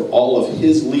Ducharme for all of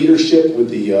his leadership with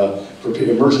the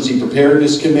Emergency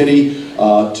Preparedness Committee,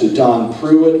 to Don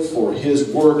Pruitt for his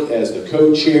work as the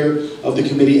co-chair of the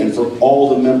committee, and for all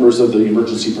the members of the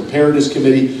Emergency Preparedness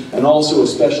Committee, and also a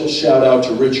special shout out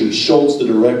to Richard Schultz, the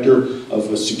Director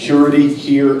of Security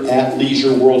here at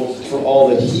Leisure World, for all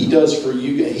that he does for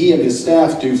you, he and his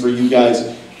staff do for you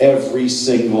guys every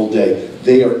single day.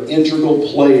 They are integral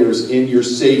players in your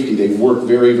safety. They work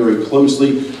very, very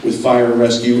closely with fire and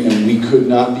rescue, and we could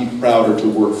not be prouder to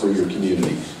work for your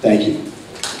community. Thank you.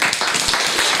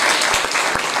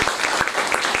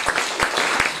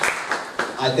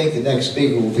 I think the next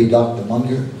speaker will be Dr.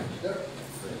 Munger.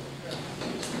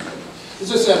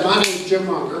 As I said, my name is Jim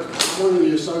Munger. I'm one of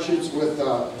the associates with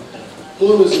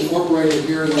Plumas Incorporated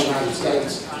here in the United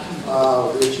States,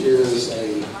 which is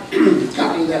a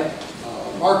company that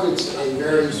markets a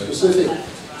very specific,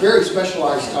 very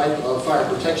specialized type of fire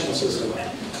protection system.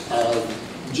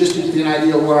 Just to give you an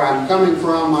idea of where I'm coming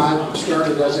from, I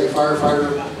started as a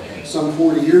firefighter some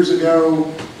 40 years ago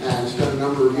and spent a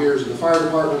number of years in the fire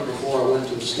department before I went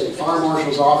to the state fire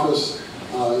marshal's office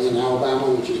in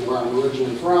Alabama, which is where I'm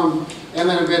originally from, and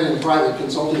then I've been in private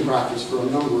consulting practice for a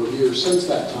number of years since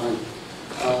that time.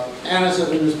 And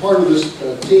as part of this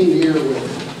team here with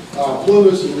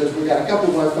Plumas, and we've got a couple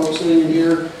of our folks sitting in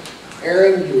here.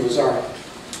 Aaron, who is our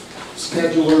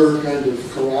scheduler, kind of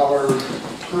corraller,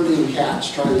 herding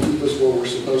cats, trying to keep us where we're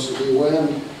supposed to be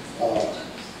when.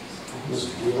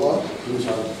 Mr. Willa, who's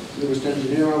our newest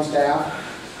engineer on staff.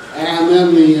 And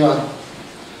then the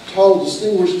tall,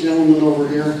 distinguished gentleman over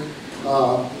here,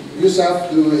 Yusuf,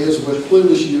 who is with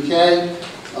Plumas UK,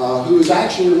 who is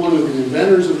actually one of the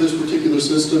inventors of this particular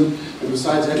system, and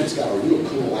besides that, he's got a real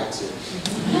cool accent.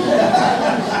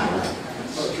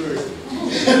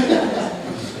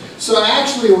 So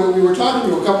actually, when we were talking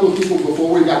to a couple of people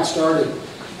before we got started,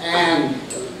 and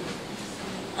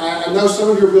I know some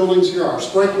of your buildings here are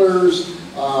sprinklers.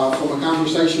 From a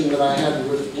conversation that I had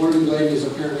with one of you ladies,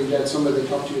 apparently you had somebody that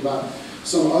talked to you about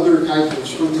some other type of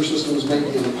sprinkler systems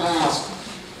maybe in the past.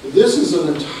 This is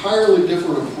an entirely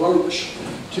different approach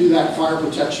to that fire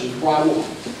protection problem.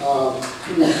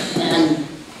 And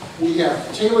we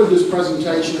have tailored this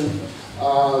presentation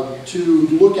to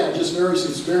look at just very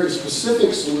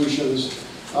specific solutions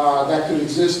that could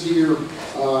exist here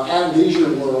at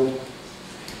Leisure World.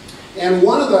 And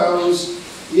one of those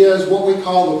is what we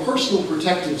call the Personal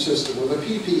Protective System, or the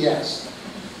PPS.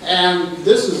 And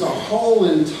this is a whole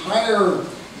entire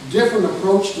different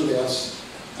approach to this.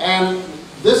 And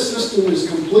this system is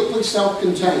completely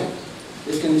self-contained.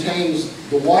 It contains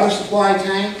the water supply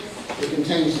tank, it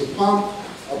contains the pump,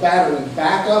 a battery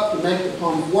backup to make the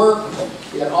pump work.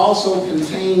 It also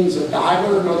contains a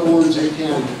dialer. In other words, it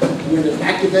can, when it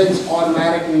activates,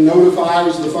 automatically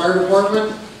notifies the fire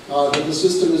department that the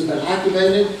system has been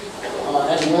activated,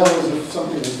 as well as if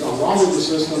something has gone wrong with the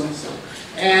system.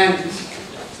 And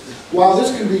while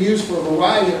this can be used for a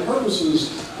variety of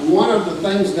purposes, one of the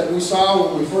things that we saw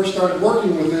when we first started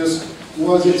working with this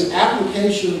was its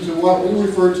application to what we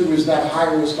refer to as that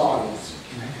high-risk audience.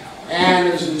 And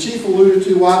as the chief alluded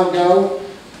to a while ago,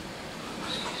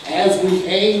 as we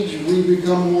age, we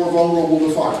become more vulnerable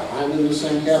to fire. I'm in the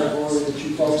same category that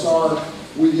you folks are.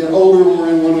 We get older, we're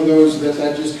in one of those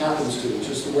that just happens to. It's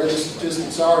just the way the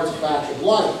statistics are, it's a fact of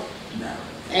life.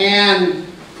 And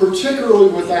particularly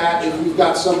with that, if we've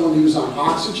got someone who's on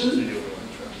oxygen,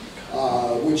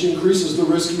 which increases the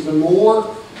risk even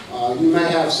more. You may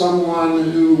have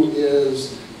someone who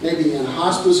is maybe in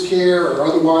hospice care or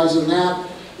otherwise in that.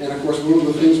 And of course, one of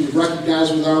the things we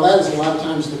recognize with all that is a lot of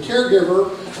times the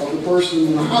caregiver of the person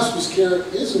in the hospice care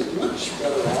isn't much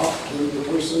better off than the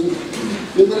person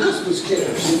in the hospice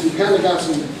care. So you've kind of got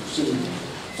some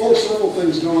full circle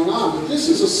things going on. But this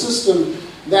is a system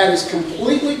that is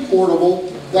completely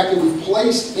portable, that can be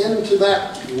placed into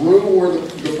that room where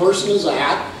the person is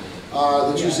at,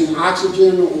 that's using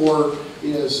oxygen or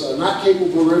is not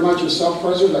capable very much of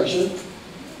self-preservation.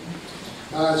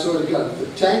 So the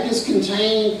tank is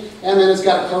contained, and then it's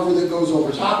got a cover that goes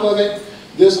over top of it.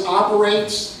 This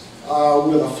operates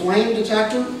with a flame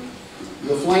detector.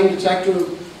 The flame detector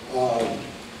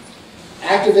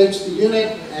activates the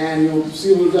unit, and you'll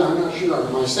see a little bit, I'm not sure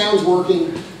if my sound's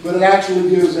working, but it actually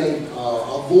gives a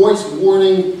voice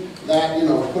warning that,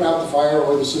 put out the fire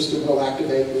or the system will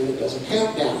activate when it does a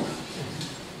countdown.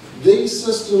 These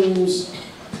systems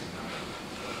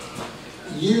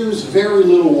use very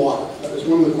little water. That was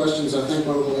one of the questions I think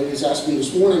one of the ladies asked me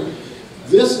this morning.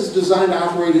 This is designed to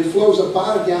operate, it flows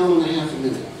about 1.5 gallons a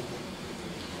minute.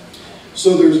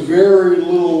 So there's very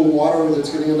little water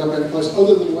that's going to end up in place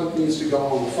other than what needs to go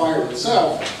on the fire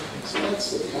itself. So let's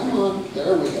see, come on,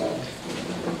 there we go. Let's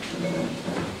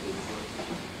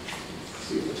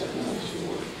see if the technology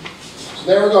works. So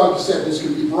there we go, like I said, this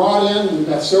can be brought in. We've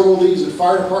got several of these that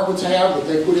fire departments have that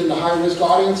they put into high-risk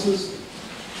audiences.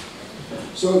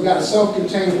 So we've got a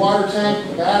self-contained water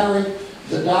tank, the battery,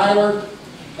 the dialer,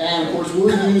 and of course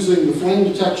we're using the flame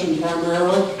detection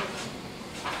primarily.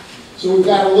 So we've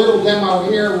got a little demo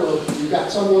here where we've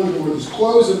got someone whose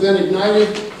clothes have been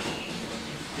ignited.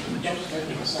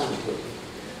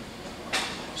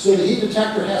 So the heat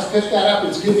detector has picked that up,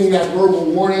 it's giving that verbal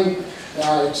warning,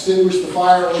 extinguish the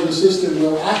fire or the system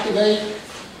will activate.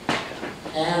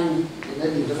 And it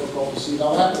may be difficult to see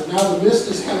all that, but now the mist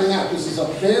is coming out. This is a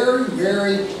very,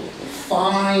 very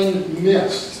fine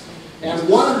mist. And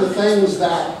one of the things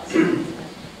that,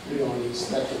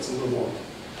 that gets a little more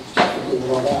technical with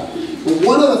all that. But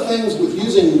one of the things with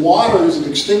using water as an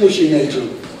extinguishing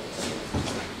agent,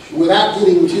 without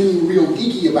getting too real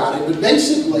geeky about it, but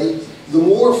basically, the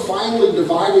more finely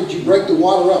divided you break the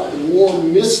water up, the more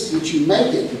mist that you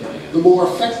make it, the more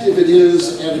effective it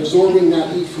is at absorbing that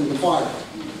heat from the fire.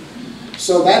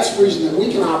 So that's the reason that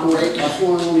we can operate by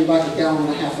flowing only like 1.5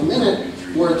 gallons a minute,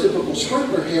 where a typical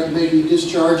sprinkler head may be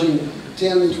discharging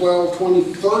 10, 12, 20,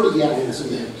 30 gallons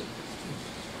a minute.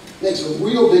 Makes a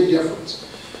real big difference.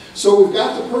 So we've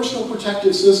got the personal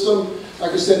protective system.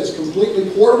 Like I said, it's completely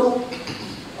portable.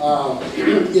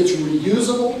 It's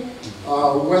reusable.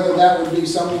 Whether that would be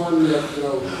someone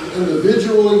that,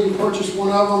 individually you purchase one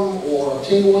of them or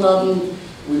obtain one of them.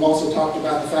 We've also talked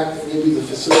about the fact that maybe the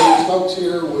facilities folks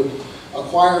here would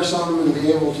acquire some and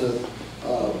be able to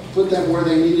put them where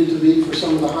they needed to be for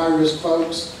some of the high-risk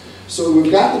folks. So we've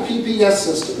got the PPS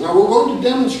system. Now we're going to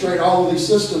demonstrate all of these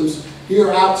systems here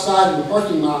outside in the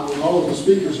parking lot when all of the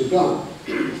speakers are done.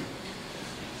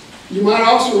 You might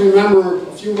also remember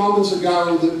a few moments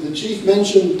ago that the chief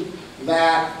mentioned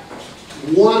that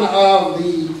one of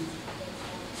the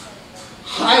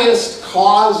highest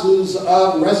causes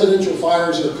of residential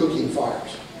fires are cooking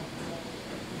fires.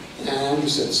 And you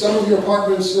said some of your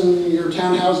apartments and your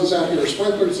townhouses out here are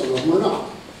sprinkled, some of them are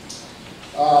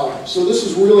not. So this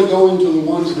is really going to the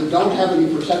ones that don't have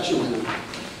any protection in them.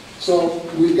 So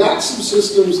we've got some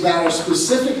systems that are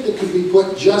specific that can be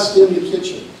put just in the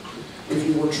kitchen. If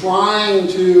you were trying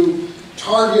to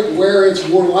target where it's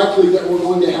more likely that we're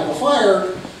going to have a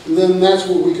fire, then that's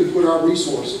where we could put our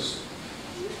resources,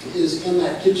 is in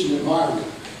that kitchen environment.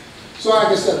 So like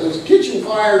I said, those kitchen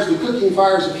fires, the cooking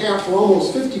fires account for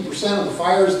almost 50% of the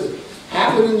fires that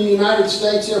happen in the United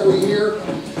States every year.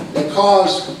 They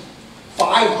cause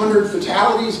 500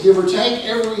 fatalities, give or take,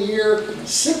 every year.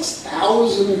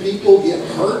 6,000 people get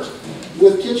hurt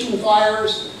with kitchen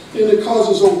fires, and it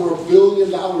causes over $1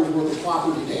 billion worth of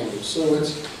property damage. So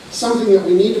it's something that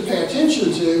we need to pay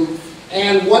attention to,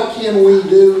 and what can we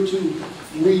do to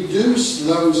reduce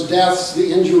those deaths,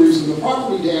 the injuries, and the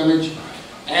property damage,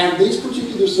 and these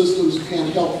particular systems can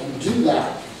help you do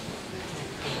that.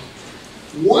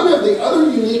 One of the other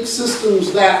unique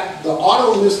systems that the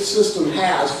auto mist system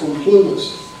has from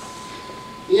Plumas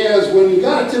is when you've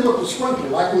got a typical sprinkler,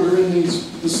 like what are in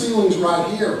the ceilings right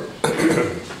here,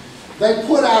 they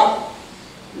put out,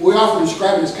 we often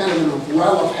describe it as kind of an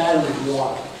umbrella pattern of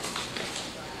water.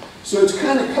 So it's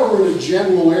kind of covering a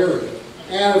general area.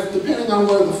 And if, depending on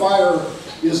where the fire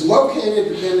is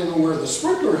located, depending on where the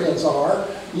sprinkler heads are,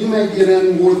 you may get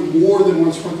in more than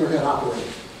one sprinkler head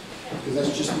operating, because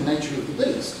that's just the nature of the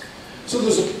beast. So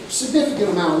there's a significant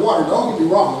amount of water. Don't get me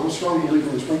wrong, I'm a strong believer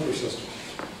in sprinkler systems,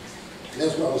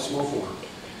 as well as smoke alarm.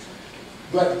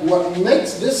 But what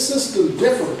makes this system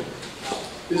different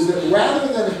is that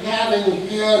rather than having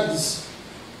heads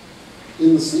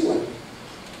in the ceiling,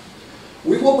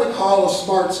 we have what we call a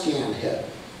smart scan head.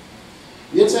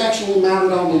 It's actually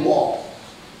mounted on the wall,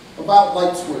 about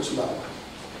light switch level.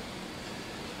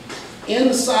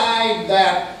 Inside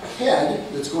that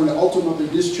head that's going to ultimately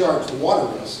discharge the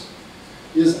water mist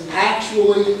is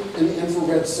actually an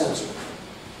infrared sensor.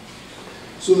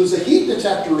 So there's a heat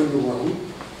detector in the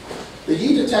room. The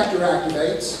heat detector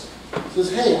activates,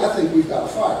 says, hey, I think we've got a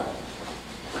fire.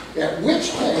 At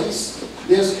which case,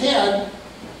 this head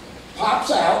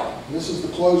pops out, this is the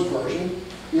closed version,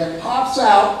 it pops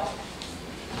out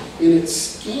and it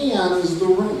scans the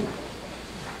room.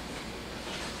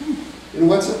 And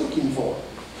what's it looking for?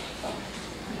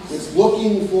 It's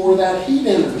looking for that heat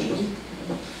energy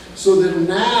so that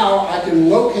now I can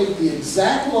locate the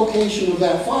exact location of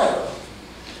that fire,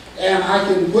 and I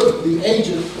can put the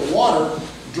agent, the water,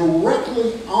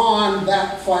 directly on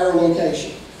that fire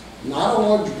location. Not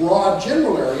on a broad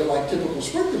general area like typical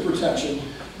sprinkler protection,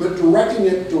 but directing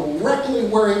it directly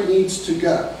where it needs to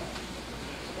go.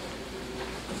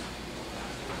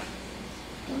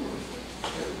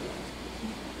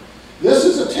 This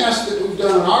is a test that we've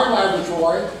done in our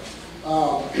laboratory.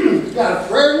 We've got a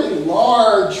fairly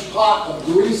large pot of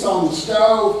grease on the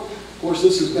stove. Of course,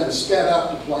 this has been sped up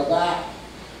to play back.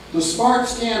 The smart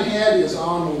scan head is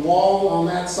on the wall on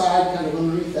that side, kind of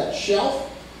underneath that shelf.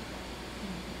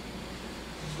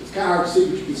 It's kind of hard to see,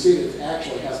 but you can see that it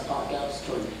actually has popped out. It's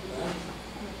turned that.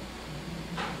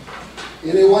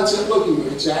 And then what's it looking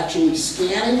for? It's actually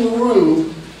scanning the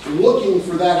room, looking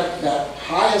for that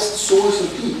highest source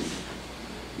of heat.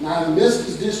 Now the mist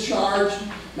is discharged.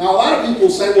 Now a lot of people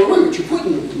say, well, wait, but you're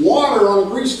putting water on a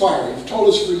grease fire. You've told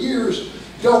us for years,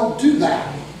 don't do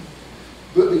that.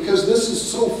 But because this is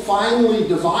so finely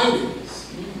divided,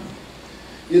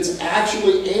 it's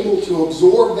actually able to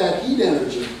absorb that heat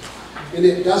energy, and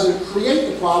it doesn't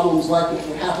create the problems like what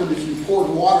would happen if you poured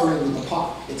water into the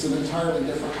pot. It's an entirely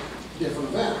different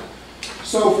event.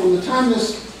 So from the time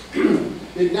this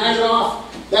ignited off,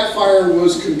 that fire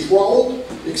was controlled,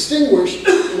 extinguished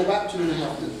in about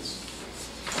 2.5 minutes.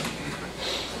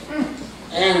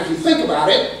 And if you think about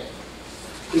it,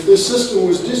 if this system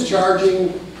was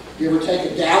discharging, give or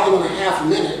take, 1.5 gallons a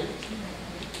minute,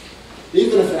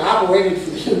 even if it operated for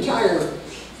the entire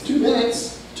 2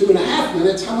 minutes, 2.5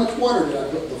 minutes, how much water did I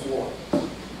put in the floor?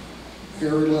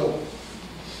 Very little.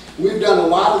 We've done a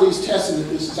lot of these tests, and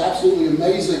this is absolutely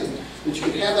amazing that you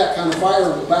can have that kind of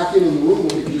fire, and the back end of the room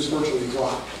will be just virtually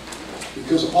dry.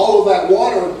 Because all of that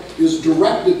water is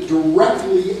directed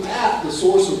directly at the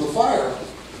source of the fire.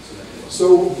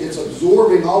 So it's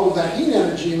absorbing all of that heat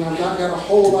energy, and I've not got a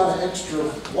whole lot of extra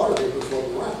water vapor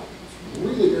floating around.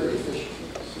 Really very efficient.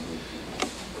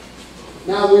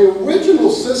 Now the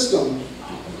original system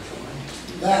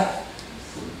that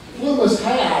Plymouth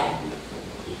had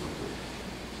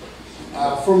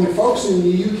from the folks in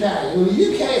the UK, and the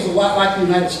UK is a lot like the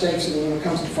United States when it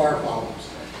comes to fire problems.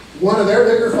 One of their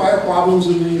bigger fire problems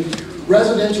in the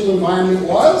residential environment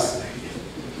was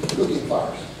cooking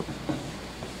fires,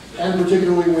 and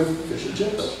particularly with fish and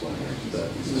chips.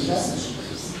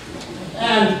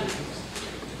 And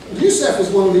Youssef is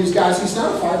one of these guys. He's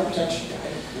not a fire protection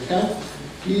guy, okay?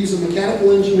 He's a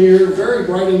mechanical engineer, very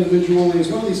bright individual, and he's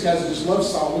one of these guys that just loves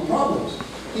solving problems.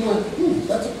 He went,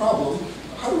 that's a problem.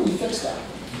 How do we fix that?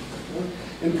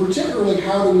 And particularly,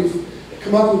 how do we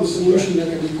come up with a solution that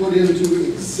can be put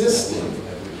into existing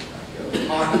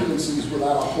occupancies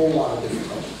without a whole lot of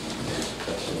difficulty?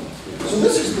 So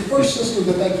this is the first system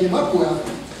that they came up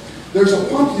with. There's a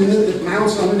pump unit that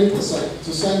mounts underneath the site. It's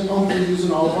the same pump we use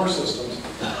in all of our systems.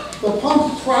 The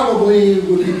pump probably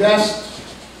would be best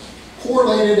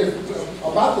correlated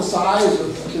about the size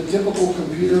of a typical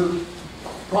computer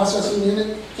processing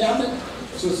unit cabinet.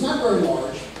 So it's not very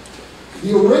large.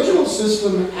 The original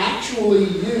system actually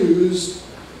used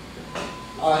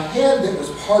a head that was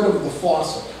part of the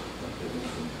faucet.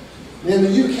 In the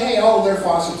UK, all of their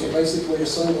faucets are basically a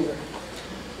single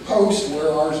post,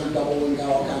 where ours are double and got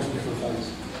all kinds of different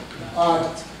things.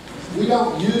 We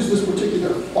don't use this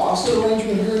particular faucet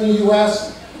arrangement here in the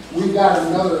US. We've got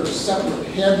another separate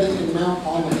head that can mount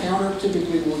on the counter.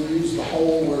 Typically, we'll use the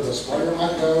hole where the sprayer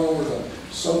might go, or the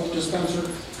soap dispenser,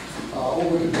 or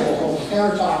we can pull a hole in the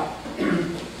countertop.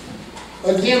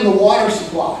 Again, the water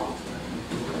supply.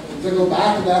 To go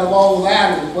back to that, of all of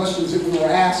that, and the questions that we were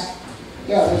asked,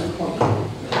 yeah, there's the point.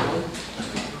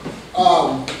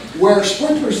 Where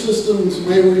sprinkler systems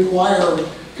may require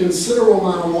considerable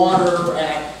amount of water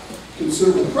at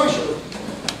considerable pressure,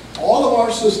 all of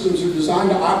our systems are designed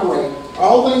to operate.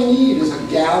 All they need is 1.5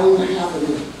 gallons a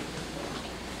minute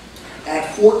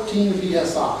at 14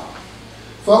 psi.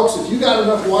 Folks, if you got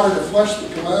enough water to flush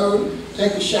the commode,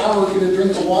 take a shower, get a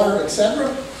drink of water,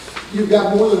 etc., you've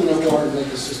got more than enough water to make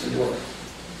the system work.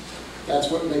 That's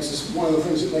what makes us, one of the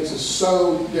things that makes us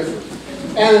so different.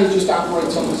 And it just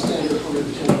operates on the standard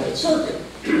 110-volt circuit.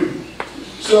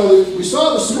 So we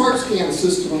saw the smart scan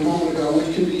system a moment ago,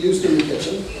 which can be used in the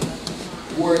kitchen,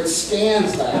 where it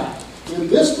scans that. In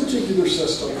this particular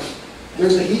system,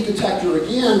 there's a heat detector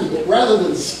again, but rather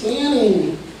than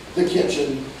scanning the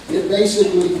kitchen, it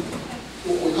basically,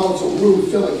 what we call a room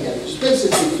filling head. It just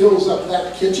basically fills up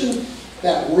that kitchen,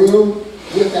 that room,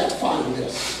 with that fine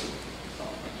mist.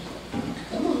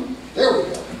 Come on, there we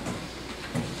go.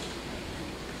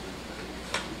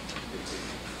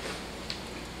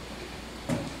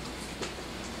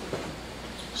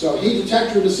 So heat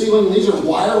detector to ceiling, these are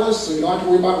wireless, so you don't have to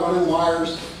worry about running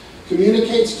wires.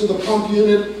 Communicates to the pump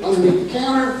unit underneath the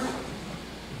counter,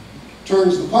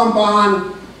 turns the pump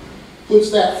on,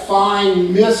 puts that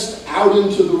fine mist out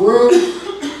into the room,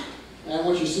 and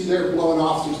what you see there blowing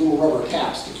off, there's little rubber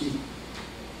caps to keep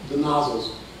the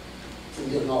nozzles from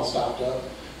getting all stopped up.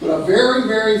 But a very,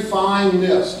 very fine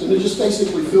mist, and it just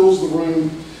basically fills the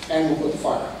room and will put the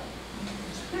fire out.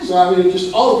 So I mean, it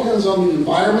just all depends on the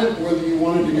environment, whether you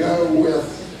wanted to go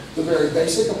with the very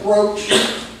basic approach,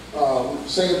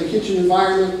 say in the kitchen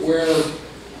environment where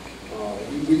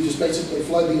we just basically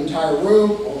flood the entire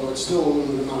room, although it's still a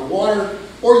limited amount of water,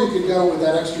 or you could go with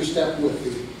that extra step with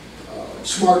the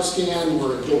smart scan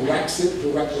where it directs it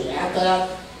directly at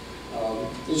that.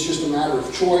 It's just a matter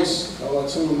of choice, what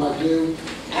someone might do.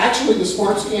 Actually, the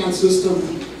smart scan system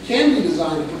can be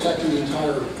designed to protect the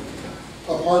entire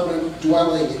apartment,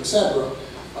 dwelling, etc.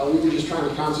 We were just trying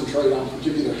to concentrate on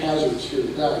particular hazards here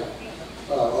today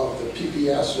of the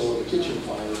PPS or the kitchen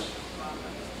fires.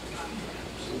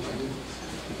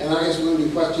 And I guess we're going to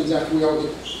do questions after we all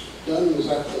get done. Was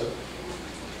that the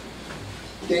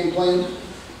game plan?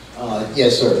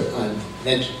 Yes, sir.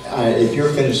 If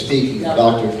you're finished speaking, yeah.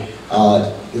 Doctor,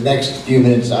 the next few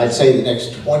minutes, I'd say the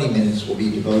next 20 minutes will be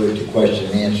devoted to question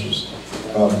and answers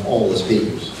from all the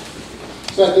speakers.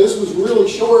 So this was really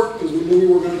short because we knew we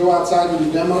were going to go outside and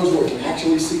do demos where we can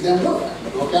actually see them work.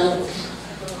 Okay?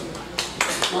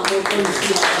 wonderful thing to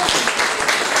see like that.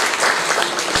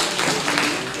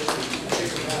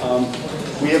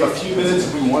 We have a few minutes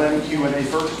if we want any Q&A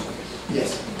first.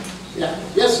 Yes. Yeah.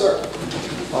 Yes, sir.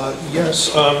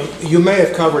 Yes, you may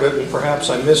have covered it, and perhaps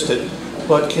I missed it,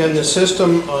 but can the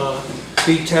system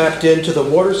be tapped into the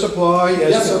water supply?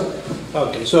 Yes, sir.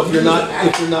 Okay, so if you're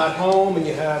not home and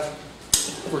you have,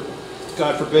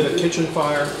 God forbid, a kitchen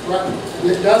fire. Right.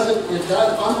 It does,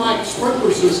 unlike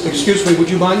sprinkler systems. Excuse me, would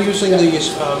you mind using the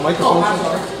microphone? Oh, I'm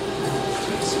sorry.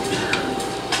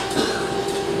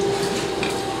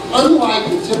 Unlike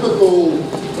the typical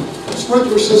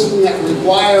sprinkler system that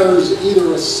requires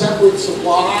either a separate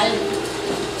supply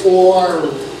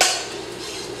or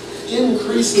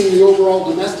increasing the overall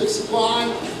domestic supply,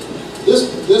 this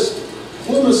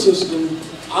Pluma system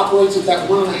operates at that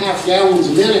 1.5 gallons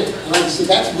a minute. And like I said,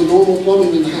 that's the normal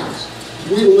plumbing in the house.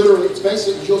 We literally, it's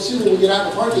basic, you'll see when we get out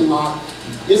of the parking lot,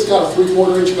 it's got a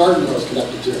 3/4 inch garden hose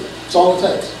connected to it. That's all it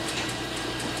takes.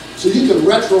 So you can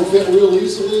retrofit real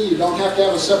easily. You don't have to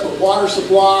have a separate water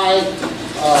supply.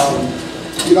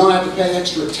 You don't have to pay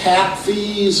extra tap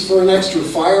fees for an extra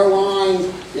fire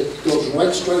line. It goes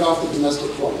right straight off the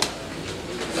domestic plumbing.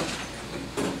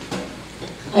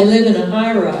 I live in a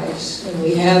high-rise, and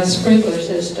we have sprinkler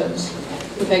systems.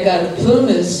 If I got a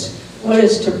Plumas, what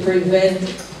is to prevent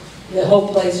the whole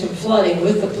place from flooding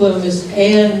with the Plumas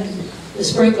and the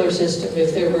sprinkler system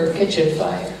if there were a kitchen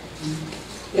fire?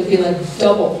 It'd be like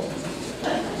double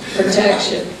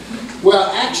protection. Well,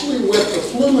 actually with the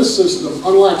Pluma system,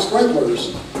 unlike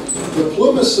sprinklers, the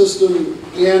Pluma system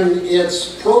in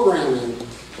its programming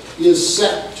is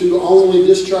set to only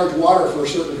discharge water for a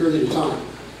certain period of time.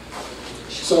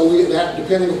 So that,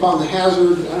 depending upon the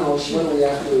hazard, I don't know, when are we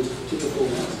after typical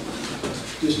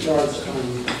discharge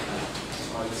time?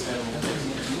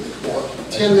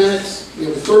 10 minutes,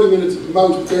 30 minutes at the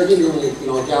most. They're giving only a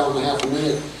gallon and a half a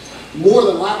minute. More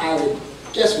than that, I would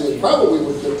guess the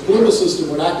Pluma system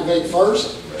would activate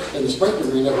first, and the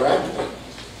sprinkler may never activate.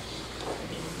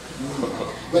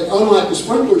 But unlike the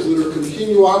sprinklers that are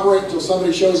continue to operate until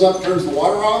somebody shows up and turns the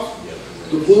water off,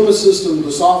 the Pluma system,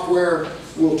 the software,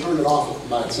 will turn it off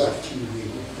by itself.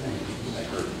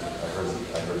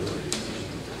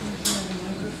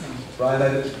 Brian, I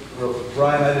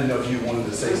didn't know if you wanted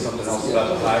to say something else about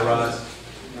the high rise.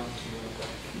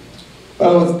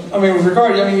 Well, I mean, with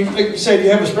regard, like you said, you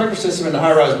have a sprinkler system in the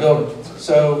high-rise building,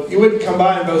 so you wouldn't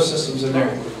combine both systems in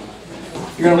there.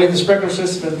 You're going to leave the sprinkler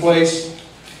system in place.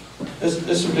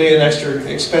 This would be an extra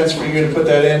expense for you to put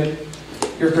that in.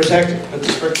 You're protected with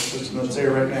the sprinkler system that's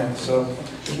there right now, so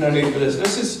there's no need for this.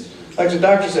 This is, like the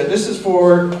doctor said, this is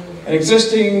for an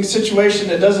existing situation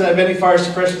that doesn't have any fire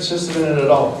suppression system in it at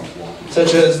all,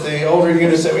 such as the older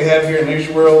units that we have here in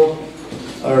Leisure World,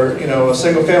 or a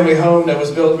single-family home that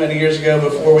was built many years ago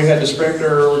before we had the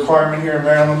sprinkler requirement here in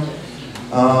Maryland.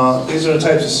 These are the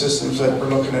types of systems that we're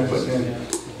looking at putting in.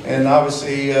 And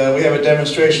obviously, we have a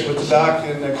demonstration with the doc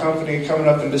and the company coming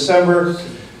up in December.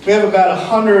 We have about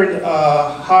 100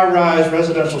 high-rise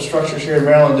residential structures here in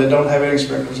Maryland that don't have any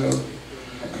sprinklers in them.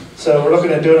 So we're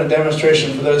looking at doing a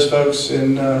demonstration for those folks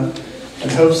in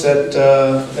hopes that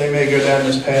they may go down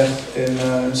this path and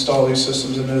install these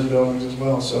systems in those buildings as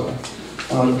well. So.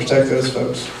 To protect those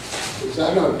folks.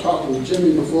 I know, talking to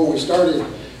Jimmy before we started,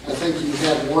 I think you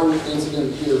had one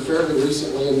incident here fairly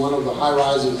recently in one of the high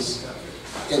rises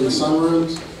in the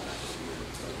sunrooms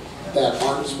that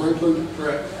aren't sprinkled.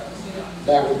 Correct.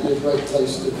 That would be a great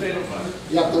place to.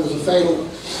 Yep, there was a fatal.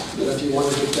 That if you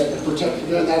wanted to protect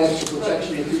that extra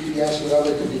protection, the PPS or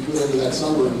whatever could be put into that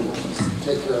sunroom and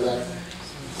take care of that.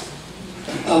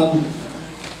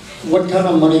 What kind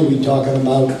of money are we talking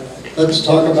about? Let's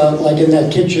talk about, like in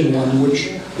that kitchen one,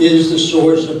 which is the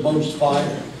source of most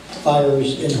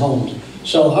fires in homes.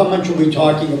 So how much are we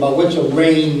talking about? What's a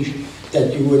range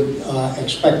that you would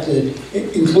expect,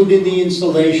 including the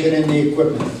installation and the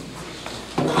equipment?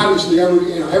 Obviously,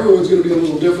 everyone's going to be a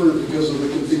little different because of the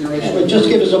configuration. Yeah, but just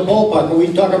give us a ballpark. Are we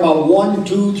talking about 1,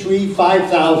 2, 3,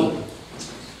 5,000?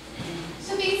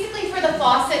 So basically, for the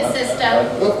faucet system.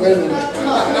 Wait a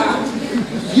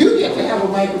minute. You get to have a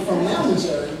microphone now,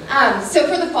 sir. So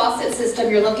for the faucet system,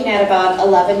 you're looking at about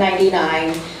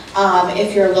 $11.99.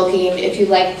 If you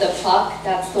like the puck,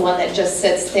 that's the one that just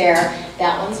sits there.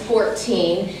 That one's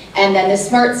 $14. And then the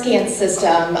smart scan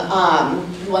system,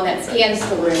 the one that scans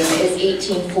the room, is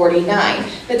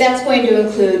 $18.49. But that's going to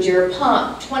include your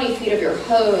pump, 20 feet of your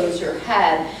hose, your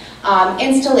head.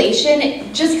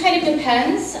 Installation just kind of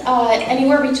depends,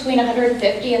 anywhere between $150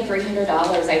 and $300,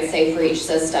 I'd say, for each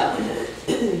system.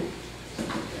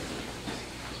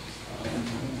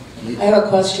 I have a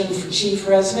question for Chief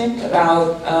Resnick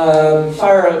about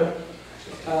fire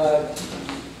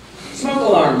Smoke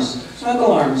alarms. Smoke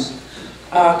alarms.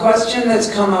 Question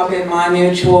that's come up in my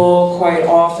mutual quite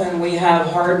often. We have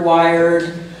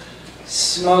hardwired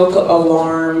smoke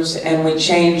alarms and we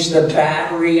change the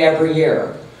battery every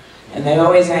year. And they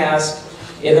always ask,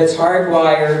 if it's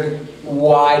hardwired,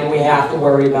 why do we have to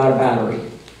worry about a battery?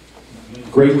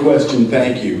 Great question,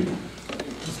 thank you.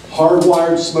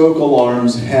 Hardwired smoke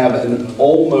alarms have an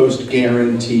almost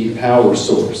guaranteed power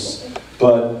source,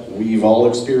 but we've all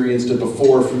experienced it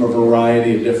before from a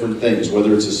variety of different things,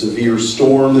 whether it's a severe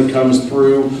storm that comes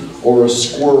through or a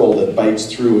squirrel that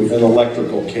bites through an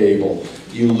electrical cable.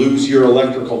 You lose your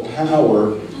electrical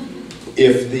power.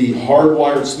 If the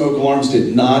hardwired smoke alarms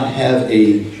did not have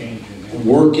a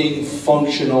working,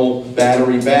 functional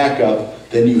battery backup,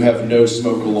 then you have no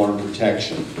smoke alarm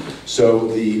protection. So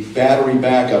the battery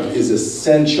backup is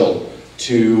essential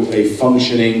to a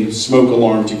functioning smoke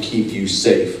alarm to keep you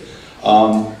safe.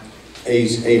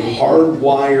 A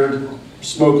hardwired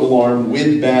smoke alarm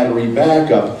with battery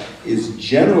backup is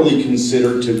generally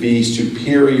considered to be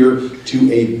superior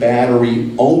to a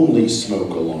battery-only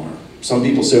smoke alarm. Some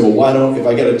people say, well, why don't, if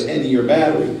I get a 10-year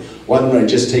battery, why don't I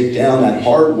just take down that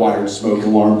hardwired smoke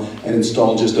alarm and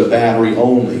install just a battery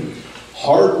only?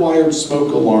 Hardwired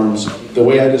smoke alarms, the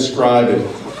way I describe it,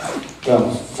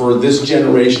 well, for this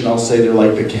generation, I'll say they're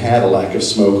like the Cadillac of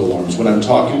smoke alarms. When I'm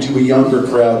talking to a younger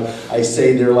crowd, I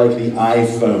say they're like the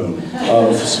iPhone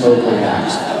of smoke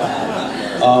alarms.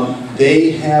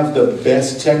 They have the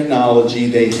best technology,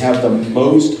 they have the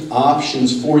most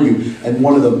options for you, and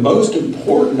one of the most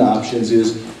important options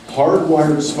is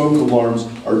hardwired smoke alarms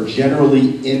are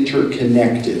generally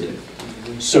interconnected.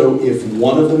 So if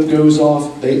one of them goes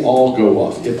off, they all go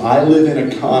off. If I live in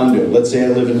a condo, let's say I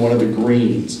live in one of the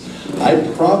greens, I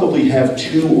probably have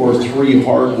 2 or 3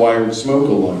 hardwired smoke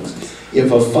alarms.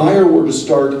 If a fire were to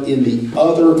start in the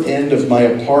other end of my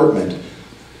apartment,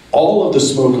 all of the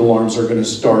smoke alarms are going to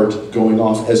start going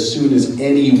off as soon as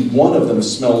any one of them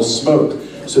smells smoke.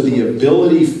 So the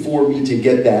ability for me to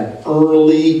get that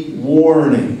early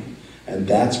warning, and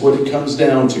that's what it comes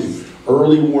down to,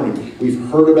 early warning. We've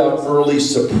heard about early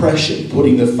suppression,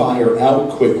 putting the fire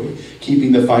out quickly,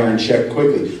 keeping the fire in check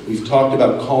quickly. We've talked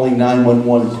about calling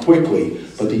 911 quickly,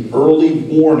 but the early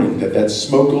warning that that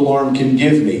smoke alarm can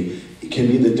give me, it can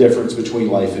be the difference between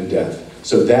life and death.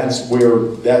 So that's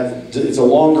where, it's a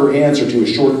longer answer to a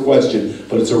short question,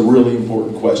 but it's a really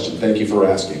important question. Thank you for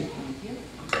asking.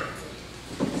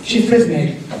 Chief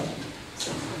President,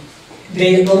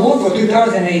 the law for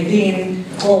 2018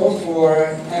 called for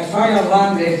a fire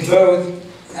alarm that is both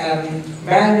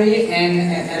battery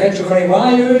and electrically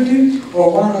wired,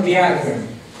 or one or the other.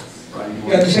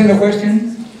 You understand the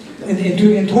question? In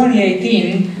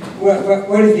 2018,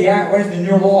 what is the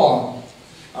new law?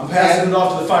 I'm passing it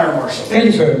off to the fire marshal. Thank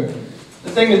you, sir.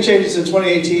 The thing that changes in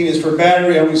 2018 is for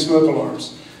battery-only smoke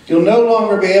alarms. You'll no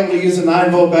longer be able to use a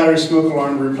 9-volt battery smoke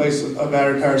alarm to replace a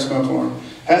battery-powered smoke alarm.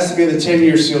 It has to be the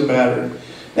 10-year sealed battery.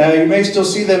 Now, you may still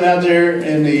see them out there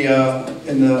in the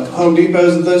Home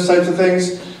Depots and those types of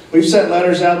things. We've sent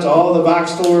letters out to all the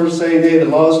box stores saying, hey, the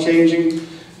law's changing.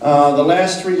 The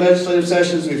last 3 legislative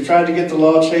sessions, we've tried to get the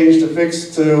law changed to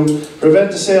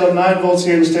prevent the sale of 9 volts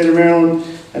here in the state of Maryland,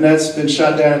 and that's been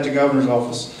shot down at the governor's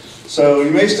office. So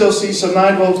you may still see some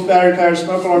 9-volt battery-powered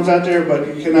smoke alarms out there, but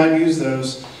you cannot use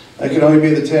those. It can only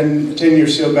be the 10-year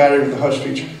sealed battery with the hush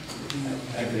feature.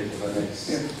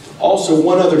 Also,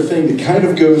 one other thing that kind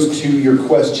of goes to your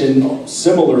question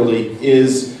similarly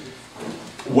is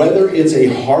whether it's a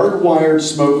hardwired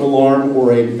smoke alarm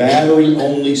or a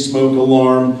battery-only smoke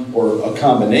alarm, or a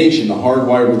combination, the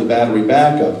hardwired with the battery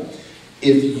backup.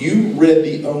 If you read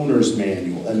the owner's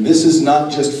manual, and this is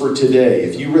not just for today,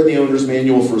 if you read the owner's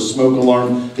manual for a smoke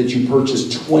alarm that you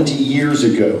purchased 20 years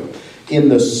ago, in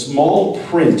the small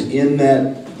print in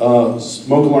that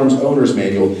smoke alarm's owner's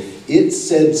manual, it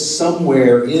said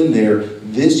somewhere in there,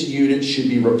 this unit should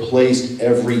be replaced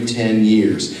every 10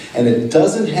 years. And it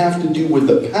doesn't have to do with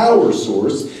the power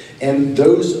source, and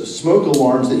those smoke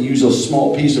alarms that use a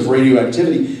small piece of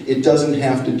radioactivity, it doesn't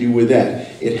have to do with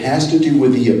that. It has to do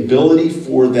with the ability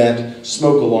for that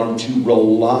smoke alarm to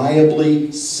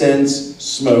reliably sense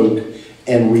smoke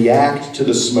and react to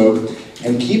the smoke.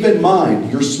 And keep in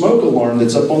mind, your smoke alarm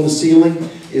that's up on the ceiling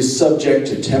is subject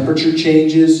to temperature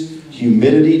changes,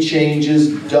 humidity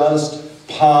changes, dust,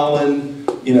 pollen,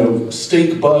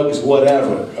 stink bugs,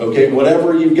 whatever, okay?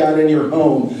 Whatever you've got in your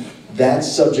home,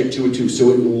 that's subject to it too.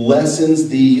 So it lessens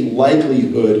the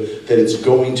likelihood that it's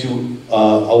going to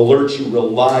alert you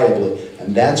reliably.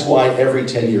 And that's why every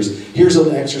 10 years. Here's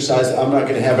an exercise, I'm not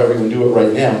going to have everyone do it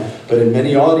right now, but in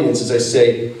many audiences I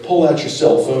say, pull out your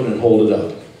cell phone and hold it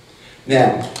up.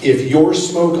 Now, if your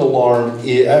smoke alarm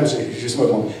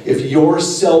if your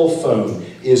cell phone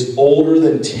is older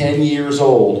than 10 years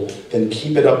old, then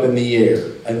keep it up in the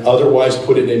air and otherwise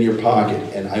put it in your pocket.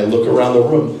 And I look around the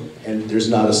room and there's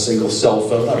not a single cell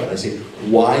phone up. And I say,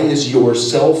 why is your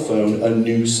cell phone a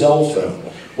new cell phone?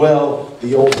 Well,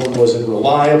 the old one wasn't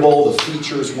reliable, the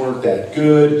features weren't that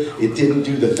good, it didn't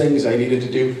do the things I needed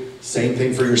to do. Same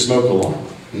thing for your smoke alarm.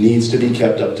 Needs to be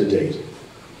kept up to date.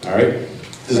 All right?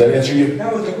 Does that answer you?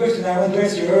 That was the question I wanted to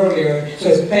ask you earlier,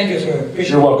 so thank you, sir.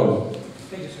 You're welcome.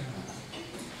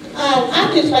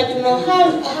 I'd just like to know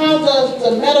how does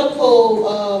the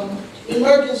medical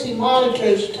emergency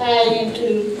monitors tie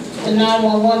into the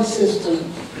 911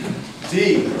 system?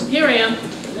 D. Here I am.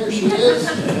 There she is.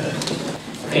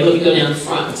 Okay, let me go down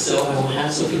front so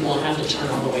people won't have to turn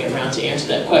all the way around to answer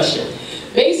that question.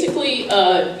 Basically,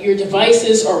 your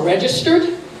devices are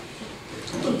registered.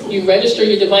 You register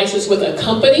your devices with a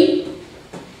company,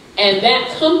 and that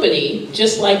company,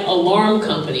 just like alarm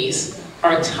companies,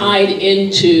 are tied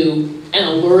into an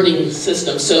alerting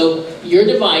system. So your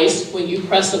device, when you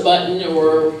press a button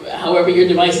or however your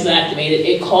device is activated,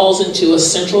 it calls into a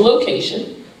central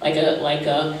location,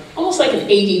 almost like an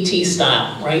ADT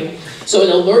style, right? So it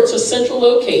alerts a central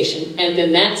location, and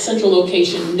then that central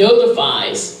location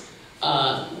notifies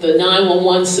the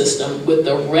 911 system with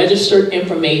the registered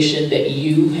information that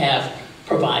you have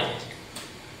provided.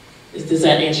 Does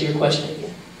that answer your question?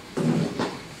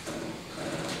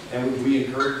 And would we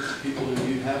encourage people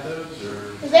to have those,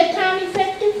 or? Is that time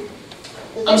effective?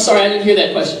 I'm sorry, I didn't hear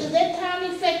that question. Is that time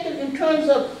effective in terms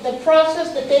of the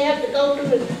process that they have to go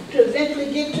through to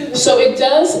eventually get to the... So it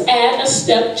does add a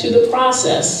step to the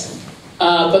process,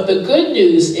 but the good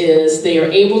news is they are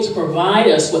able to provide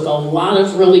us with a lot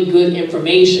of really good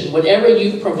information. Whatever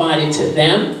you've provided to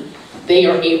them, they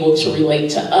are able to relay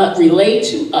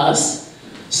to us,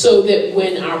 so that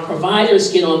when our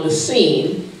providers get on the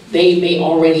scene, they may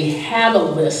already have a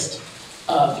list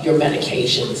of your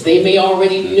medications. They may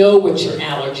already know what your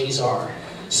allergies are.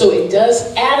 So it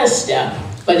does add a step,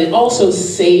 but it also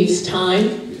saves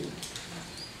time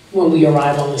when we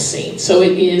arrive on the scene. So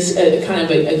it is a kind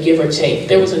of a give or take.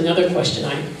 There was another question.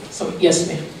 Yes,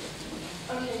 ma'am.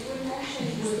 Okay, when you actually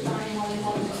with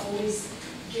 911 to always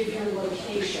give your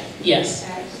location. Yes.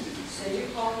 Okay? So you're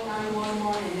calling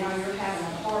 911 and now you're having a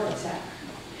heart attack.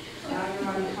 Now you're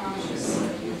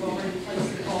unconscious. You've already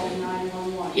placed the call to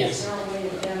 911. Yes. Is there a way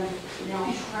of them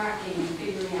now tracking and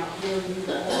figuring out where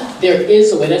you are? There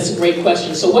is a way. That's a great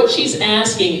question. So what she's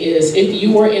asking is, if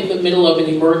you are in the middle of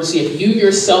an emergency, if you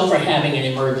yourself are having an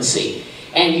emergency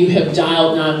and you have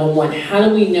dialed 911, how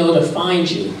do we know to find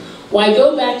you? Well, I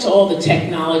go back to all the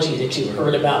technology that you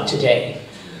heard about today.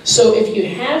 So if you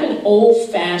have an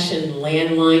old-fashioned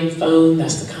landline phone,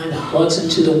 that's the kind that plugs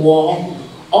into the wall,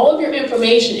 all of your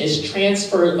information is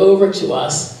transferred over to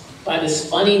us by this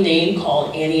funny name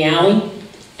called Annie Alley,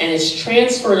 and it's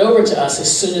transferred over to us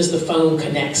as soon as the phone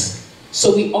connects.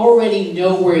 So we already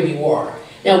know where you are.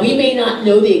 Now, we may not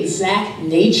know the exact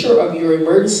nature of your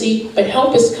emergency, but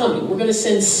help is coming. We're going to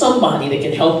send somebody that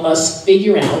can help us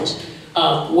figure out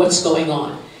what's going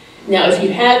on. Now,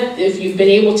 if you've been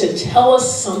able to tell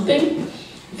us something,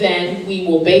 then we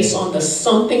will base on the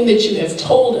something that you have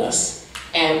told us,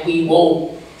 and we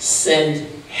will send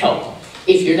help.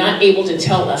 If you're not able to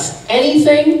tell us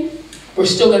anything, we're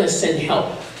still going to send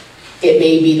help. It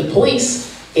may be the police,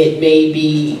 it may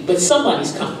be, but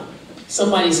somebody's coming.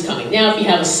 Somebody's coming. Now, if you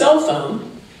have a cell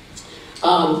phone,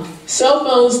 cell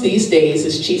phones these days,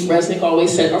 as Chief Resnick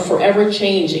always said, are forever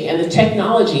changing, and the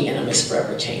technology in them is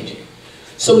forever changing.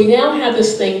 So we now have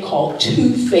this thing called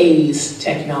two-phase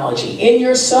technology. In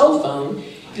your cell phone,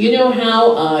 you know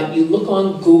how you look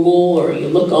on Google or you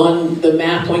look on the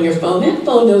map on your phone? That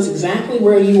phone knows exactly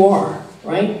where you are,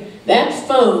 right? That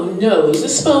phone knows,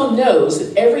 this phone knows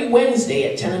that every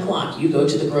Wednesday at 10 o'clock you go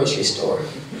to the grocery store.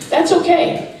 That's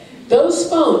okay. Those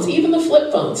phones, even the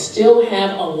flip phones, still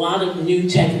have a lot of new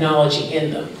technology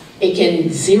in them. It can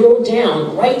zero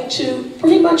down right to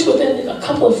pretty much within a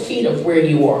couple of feet of where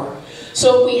you are.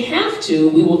 So if we have to,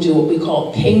 we will do what we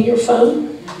call ping your phone.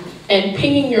 And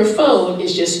pinging your phone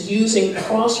is just using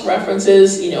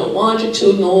cross-references,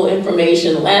 longitudinal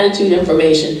information, latitude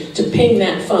information to ping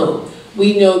that phone.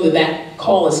 We know that that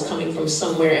call is coming from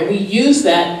somewhere, and we use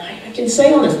that, I can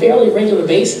say, on a fairly regular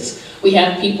basis. We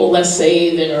have people, let's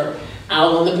say, that are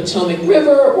out on the Potomac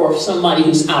River, or somebody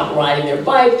who's out riding their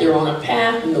bike, they're on a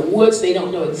path in the woods, they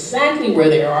don't know exactly where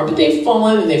they are, but they've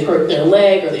fallen and they've hurt their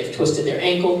leg or they've twisted their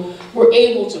ankle. We're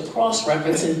able to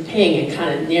cross-reference and ping and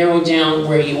kind of narrow down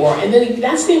where you are. And then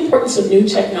that's the importance of new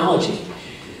technology.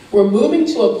 We're moving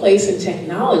to a place in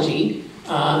technology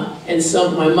And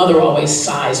so my mother always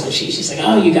sighs when she's like,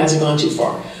 oh, you guys are going too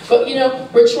far. But you know,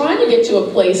 we're trying to get to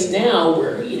a place now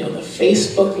where, you know, the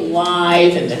Facebook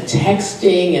Live and the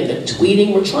texting and the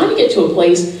tweeting, we're trying to get to a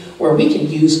place where we can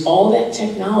use all that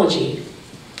technology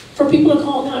for people to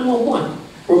call 911.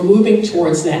 We're moving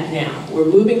towards that now. We're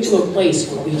moving to a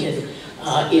place where we can,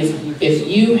 if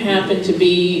you happen to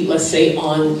be, let's say,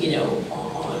 on, you know,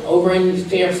 over in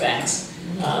Fairfax,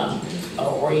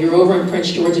 or you're over in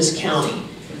Prince George's County,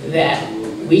 that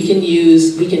we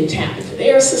can tap into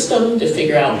their system to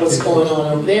figure out what's going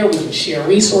on over there. We can share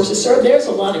resources. So there's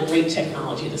a lot of great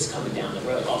technology that's coming down the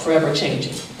road, forever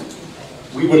changing.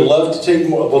 We would love to take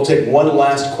more. We'll take one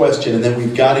last question, and then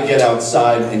we've got to get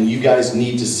outside, and you guys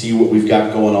need to see what we've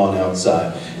got going on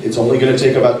outside. It's only going to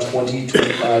take about 20,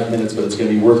 25 minutes, but it's going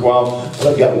to be worthwhile. But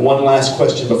I've got one last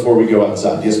question before we go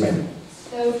outside. Yes, ma'am.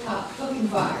 Stovetop cooking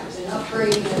fires and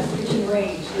upgrading the kitchen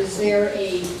range, is there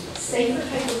a safer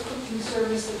type of cooking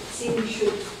service that city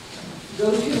should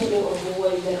go to or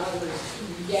avoid than others?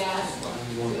 Gas,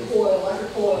 oil,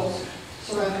 electric oils,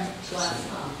 ceramic, glass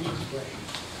top?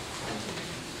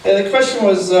 Yeah, the question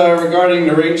was regarding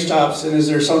the range tops, and is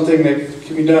there something that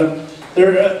can be done?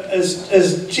 There,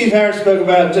 as Chief Harris spoke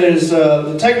about, there's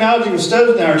the technology with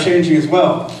stoves now are changing as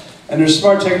well, and there's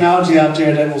smart technology out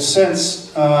there that will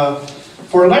sense.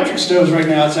 For electric stoves right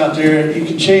now, it's out there. You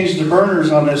can change the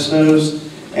burners on those stoves,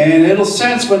 and it'll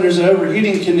sense when there's an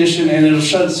overheating condition, and it'll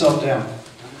shut itself down.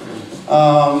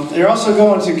 They're also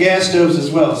going to gas stoves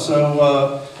as well,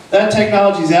 so that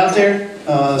technology is out there.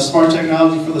 Smart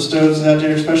technology for the stoves is out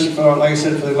there, especially for, like I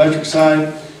said, for the electric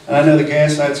side. And I know the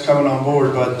gas side's coming on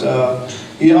board, but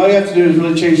you know, all you have to do is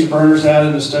really change the burners out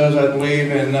in the stoves, I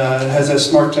believe, and it has that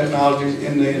smart technology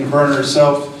in the burner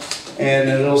itself, and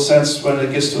it'll sense when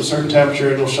it gets to a certain temperature,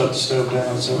 it'll shut the stove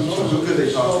down. So who could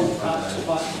they talk to find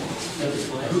out?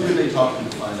 Who could they talk to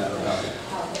find out about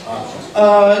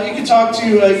it? You can talk to,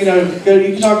 you know,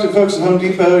 you can talk to folks at Home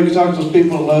Depot. You can talk to those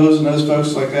people at Lowe's and those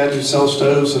folks like that who sell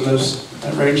stoves and those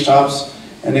range tops,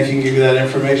 and they can give you that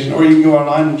information. Or you can go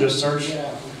online and just search,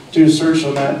 do a search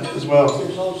on that as well.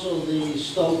 There's also the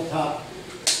stovetop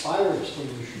fire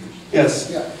extinguishers.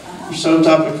 Yes,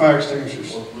 stovetop and fire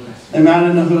extinguishers. They mount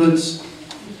in the hoods,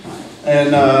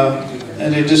 and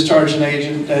they discharge an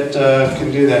agent that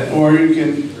can do that. Or you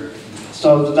can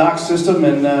install the dock system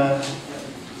and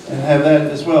have that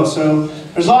as well. So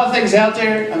there's a lot of things out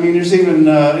there. I mean, there's even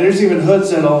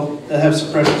hoods that have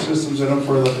suppression systems in them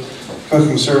for the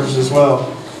cooking service as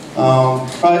well.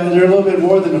 Probably they're a little bit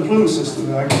more than a plume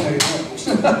system, I can tell you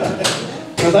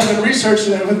that. Because I've been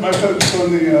researching it with my folks on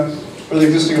for the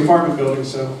existing apartment building.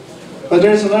 So, but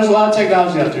there's a lot of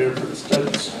technology out there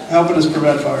that's helping us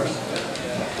prevent fires.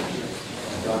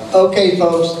 Okay,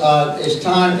 folks, it's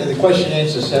time. The question and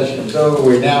answer session is over.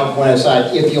 We're now going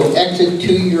outside. If you'll exit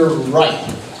to your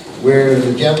right, where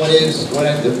the gentleman is, to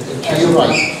your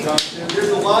right. There's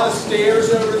a lot of stairs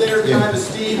over there, kind of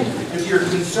steep. If you're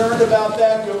concerned about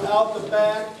that, go out the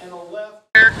back and the left.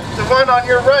 The one on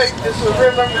your right is the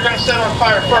room that we're going to set on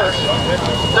fire first.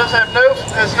 It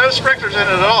has no sprinklers in it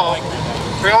at all.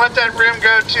 We're going to let that room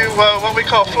go to what we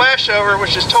call flashover,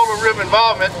 which is total room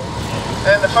involvement.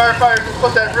 And the firefighters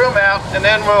will put that room out, and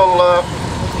then we'll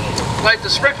light the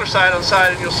sprinkler side on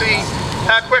side, and you'll see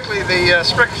how quickly the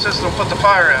sprinkler system will put the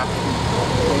fire out.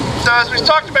 So as we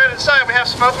talked about inside, we have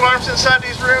smoke alarms inside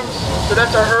these rooms, so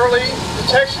that's our early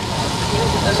detection,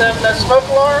 is having that smoke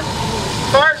alarm.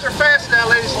 Fires are fast now,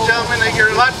 ladies and gentlemen.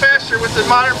 They're a lot faster with the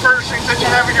modern furnishings that you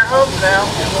have in your homes now.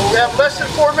 You have less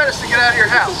than 4 minutes to get out of your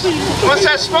house. Once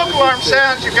that smoke alarm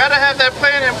sounds, you've got to have that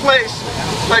plan in place,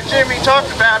 like Jimmy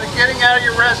talked about, in getting out of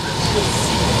your residence.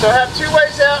 So have 2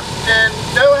 ways out and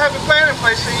have a plan in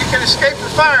place so you can escape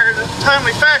the fire in a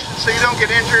timely fashion so you don't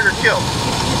get injured or killed.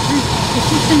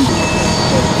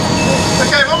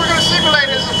 Okay, what we're going to simulate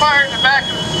is the fire in the back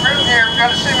of the room here. We're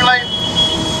going to simulate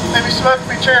maybe smoking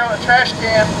material in a trash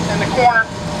can in the corner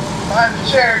behind the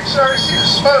chair. You can already see the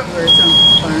smoke.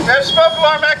 There's smoke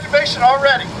alarm activation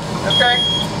already, okay?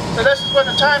 So this is when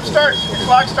the time starts, your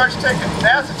clock starts ticking.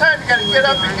 Now's the time you got to get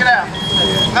up and get out.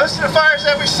 Most of the fires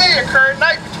that we see occur at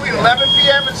night between 11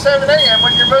 p.m. and 7 a.m.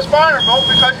 when you're most vulnerable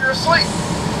because you're asleep.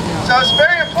 So it's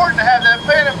very important to have that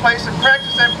plan in place and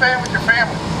practice that plan with your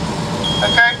family.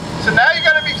 Okay? So now you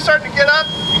got to be starting to get up.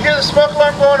 You hear the smoke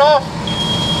alarm going off.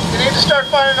 You need to start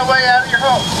finding a way out of your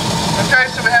home. Okay,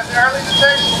 so we have the early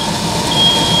detection.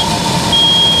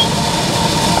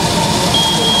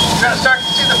 You're going to start to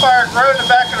see the fire grow in the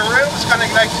back of the room. It's going to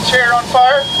ignite the chair on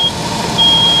fire.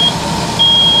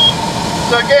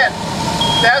 So again,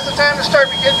 now's the time to start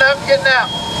getting up and getting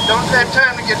out. don't have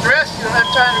time to get dressed, you don't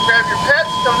have time to grab your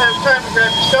pets, don't have time to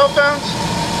grab your cell phones.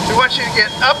 We want you to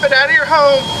get up and out of your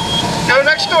home, go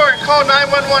next door and call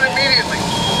 911 immediately.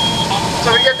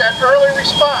 So we get that early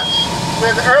response. We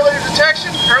have the early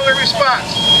detection, early response.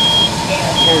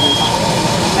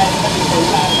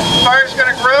 Fire's going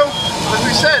to grow. As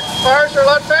we said, fires are a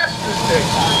lot faster these days.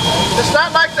 It's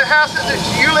not like the houses that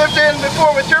you lived in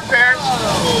before with your parents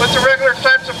with the regular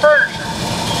types of furniture.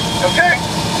 Okay?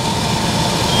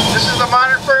 This is the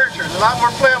modern furniture. It's a lot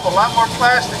more flammable, a lot more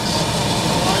plastics.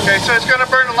 Okay, so it's going to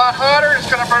burn a lot hotter, it's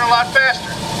going to burn a lot faster.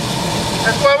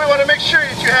 That's why we want to make sure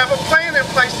that you have a plan in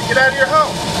place to get out of your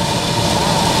home.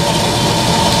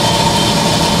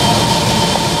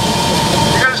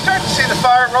 You're going to start to see the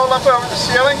fire roll up over the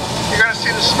ceiling. You're going to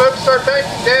see the smoke start banking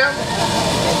down.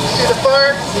 You see the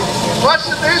fire. Watch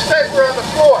the newspaper on the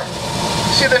floor.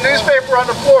 You see the newspaper on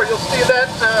the floor. You'll see that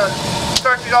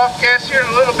start to get off gas here in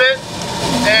a little bit.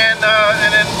 And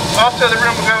then also the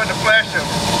room will go into flashover.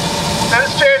 Now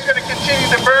this chair is going to continue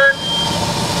to burn.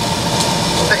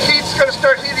 The heat's going to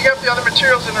start heating up the other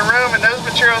materials in the room, and those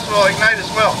materials will ignite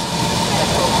as well.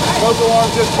 Smoke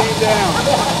alarm just came down.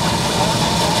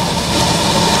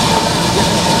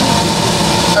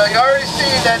 So you already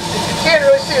see that, you can't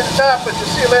really see at the top, but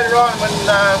you'll see it later on when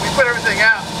we put everything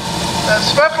out. The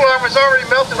smoke alarm was already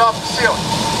melted off the ceiling,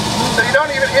 so you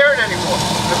don't even hear it anymore,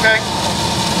 okay?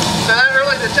 So that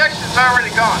early detection is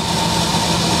already gone.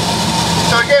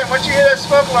 So again, once you hear that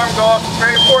smoke alarm go off, it's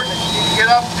very important that you need to get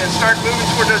up and start moving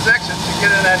toward those exits and get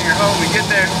in and out of your home and get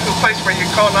there to a place where you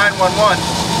can call 911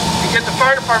 and get the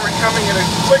fire department coming in a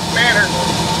quick manner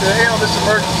to handle this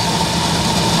emergency.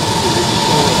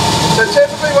 So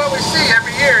typically what we see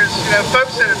every year is,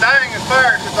 folks that are dying in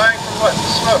fires are dying from what?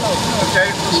 Smoke,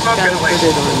 okay? From smoke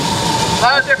inhalation. A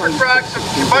lot of different products of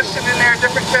combustion in there,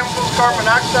 different chemicals, carbon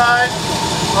monoxide,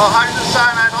 hydrogen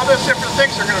cyanide, all those different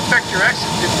things are going to affect your exit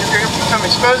if you're going to become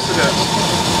exposed to those.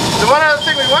 The one other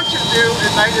thing we want you to do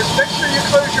at night is make sure you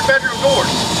close your bedroom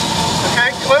doors.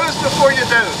 Okay? Close before you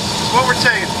doze. That's what we're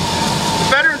saying.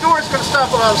 The bedroom door is going to stop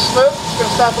a lot of smoke, it's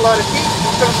going to stop a lot of heat,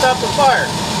 it's going to stop the fire.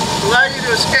 It'll allow you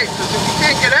to escape, because if you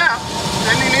can't get out,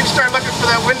 then you need to start looking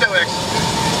for that window exit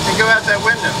and go out that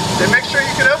window. Then make sure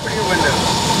you can open your windows.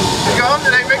 If you go home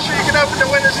today, make sure you can open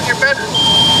the windows in your bedroom.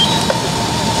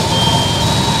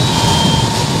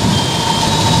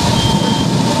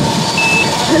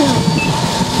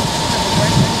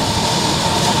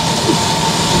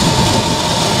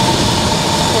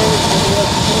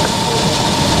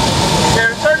 Okay,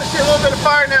 we're starting to see a little bit of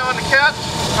fire now on the couch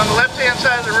on the left-hand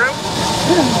side of the room.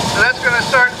 So that's going to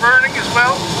start burning as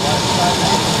well. You're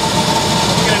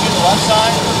going to do the left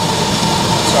side?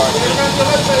 Sorry.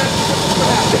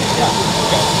 Yeah.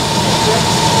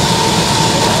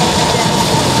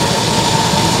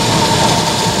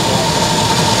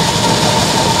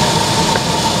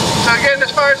 So again,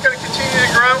 this fire is going to continue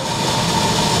to grow.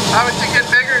 Obviously get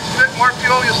bigger, it's getting more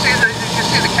fuel. You'll see the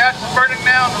couch is burning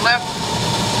now on the left.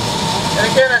 And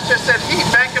again, it's just that heat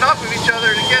banking off of each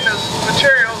other, and again, those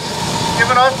materials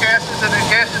giving off gases, and the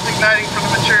gases igniting from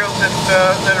the materials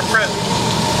that are present.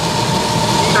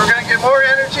 So we're going to get more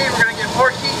energy, we're going to get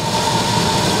more heat,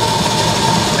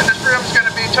 and this room is going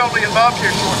to be totally involved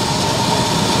here shortly.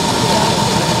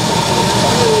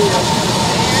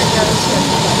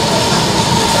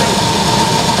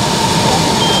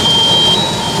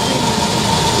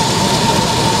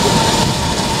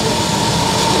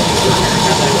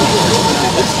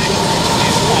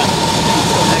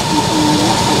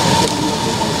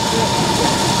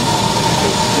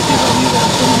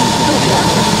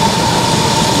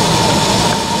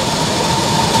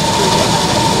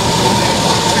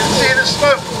 See the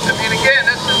smoke. I mean, again,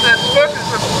 the smoke is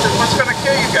what's going to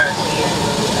kill you guys.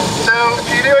 So if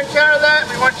you do encounter that,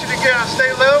 we want you to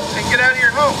stay low and get out of your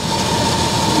home.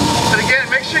 But again,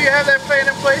 make sure you have that plan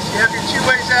in place. You have your 2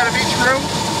 ways out of each room.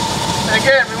 And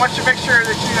again, we want you to make sure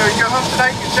that you go home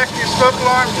tonight, you check your smoke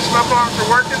alarms are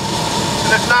working.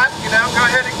 And if not, go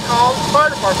ahead and call the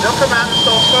fire department. They'll come out and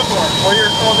install smoke alarms. Or you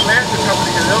call the management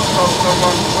company here, they'll install smoke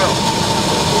alarms as well.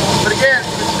 But again,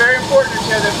 it's very important that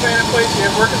you have that plan in place, you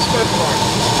have working smoke alarms.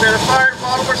 We had a fire in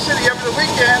Baltimore City over the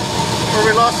weekend where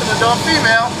we lost an adult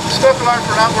female. The smoke alarms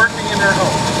were not working in their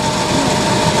home.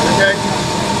 Okay?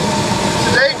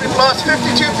 To date, we've lost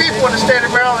 52 people in the state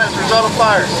of Maryland as a result of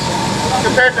fires,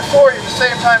 compared to 40 at the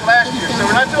same time last year. So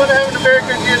we're not having a very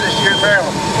good year this year in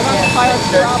Maryland. Fire at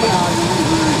the Promenade.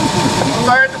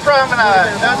 Fire at the Promenade.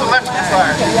 That was an electrical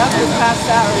fire.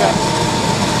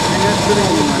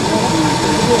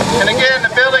 And again, the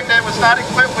building that was not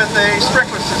equipped with a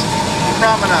sprinkler system.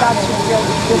 promenade.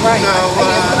 So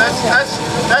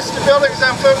that's the buildings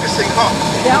I'm focusing on.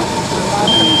 Yep.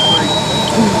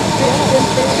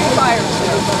 Two fires.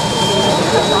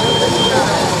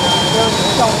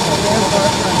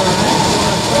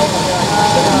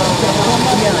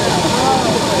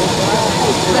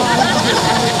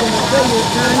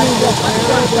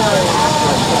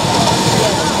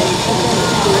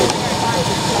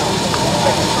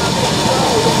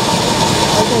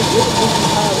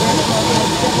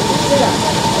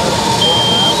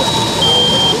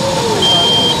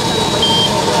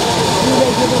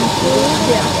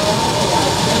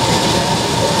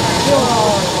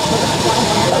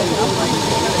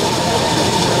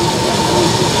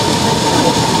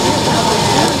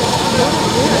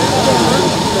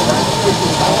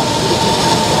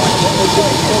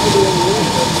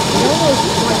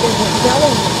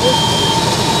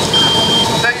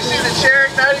 So you see the chair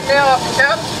igniting now off the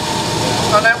couch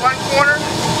on that one corner.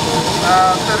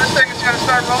 So this thing is going to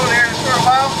start rolling here in a short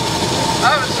while.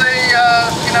 Obviously,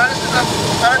 you know, this is an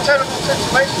untenable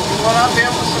situation. We will not be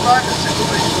able to survive this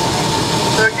situation.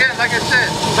 So again, like I said,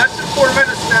 less than 4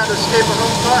 minutes now to escape a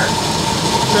home fire.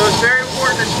 So it's very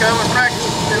important that you go and practice.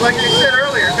 And like I said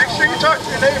earlier, make sure you talk to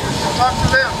your neighbors. Talk to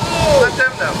them. Let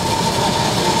them know.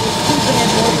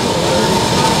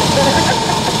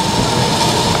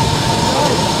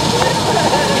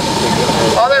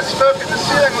 All that smoke at the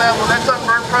ceiling level, that's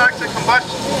unburned products of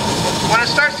combustion. When it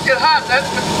starts to get hot, that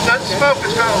smoke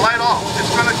is going to light off.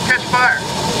 It's going to catch fire.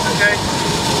 Okay?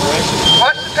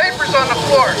 Watch the papers on the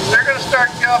floor. They're going to start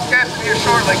off-gassing here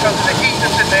shortly because of the heat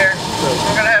that's in there.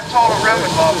 We're going to have total room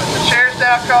involvement. The chair's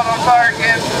now caught on fire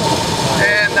again,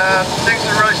 and things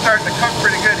are really starting to cook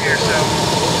pretty good here. So.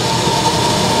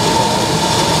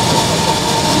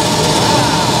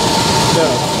 So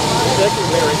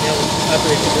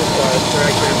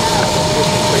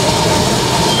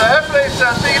hopefully,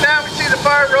 see now we see the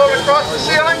fire rolling across the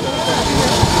ceiling,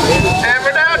 and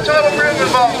we're now total room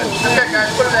involvement. Okay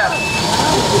guys, put it out.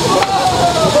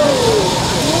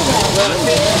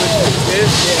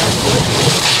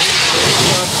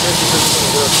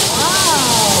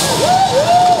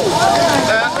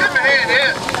 Let's give him a hand,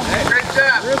 yeah. Great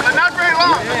job. But not very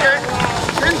long, okay?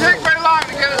 Didn't take very long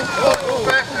to get us to go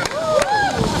faster.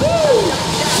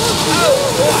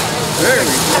 Very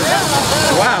good.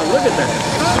 Wow, look at that.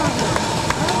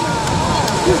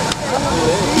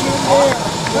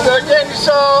 So again, you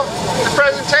saw the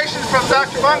presentation from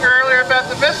Dr. Munger earlier about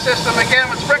the mist system, again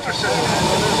with sprinkler system.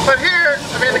 But here,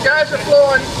 I mean, the guys are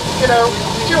flowing, you know,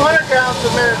 200 gallons a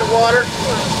minute of water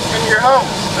in your homes,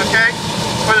 okay?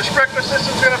 But the sprinkler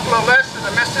system's going to flow less, and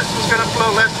the mist system's going to flow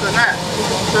less than that.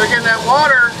 So again, that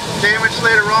water damage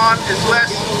later on is less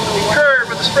incurred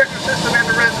with the sprinkler system and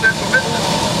the residential mist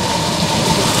system.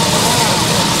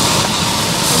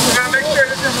 We're going to make sure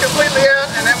this is completely out,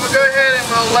 and then we'll go ahead and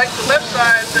we'll light the left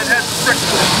side that has the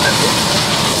sprinkler system in it.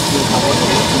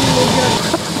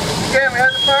 Again, we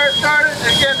have the fire started.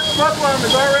 Again, the smoke alarm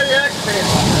is already activated.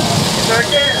 So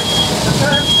again, the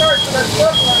time starts when that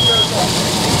smoke alarm goes off.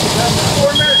 That's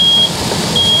 4 minutes.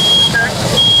 Okay?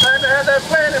 Time to have that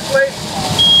plan in place.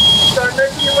 Start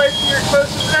making your way to your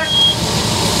closest exit.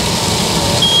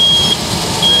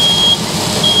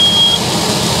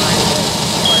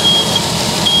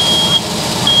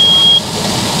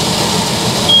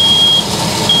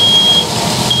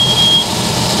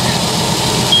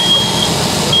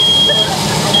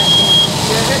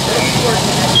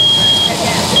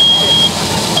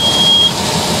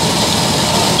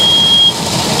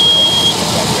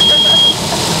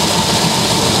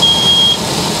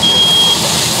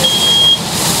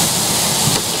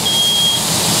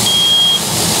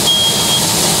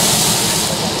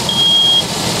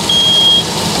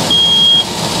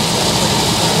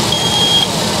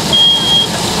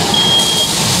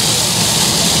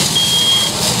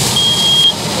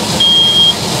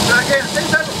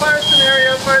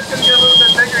 Fire's going to get a little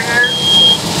bit bigger here.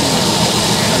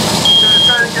 Going to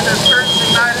try to get those curtains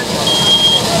ignited.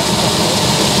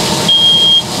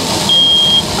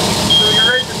 So we can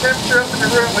raise the temperature up in the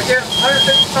room. Again,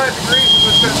 155 degrees is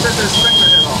what's going to set this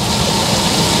sprinkler head off.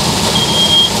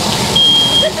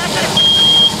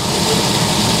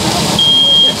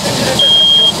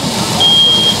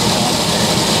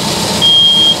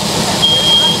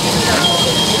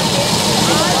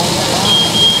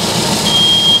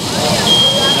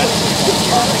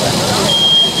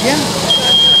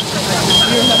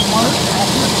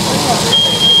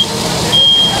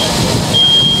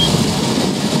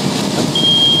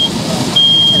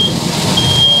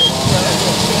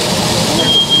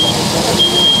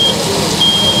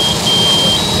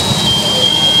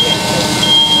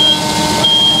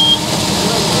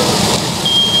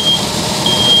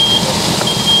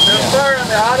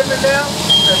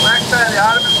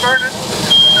 burning.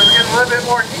 So we're getting a little bit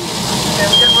more heat, and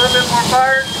we're getting a little bit more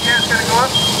fire. Again, it's going to go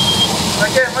up.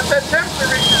 Again, once that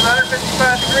temperature reaches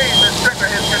 155 degrees, the sprinkler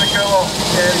head's going to go off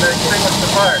and extinguish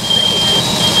the fire.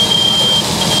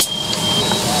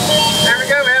 There we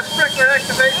go, we have sprinkler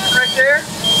activation right there.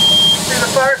 See the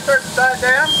fire starts to die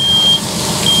down.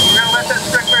 We're going to let that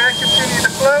sprinkler head continue to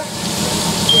flow.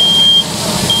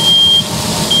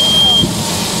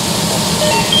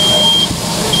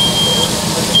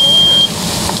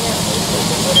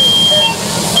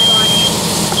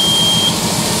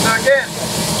 So again,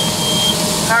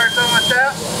 fire's almost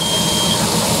out.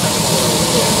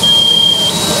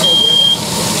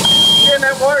 Again,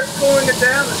 that water's cooling it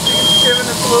down. The steam's giving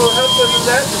us a little help with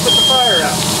that to put the fire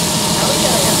out.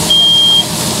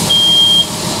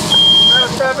 That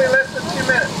was probably less than 2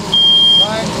 minutes.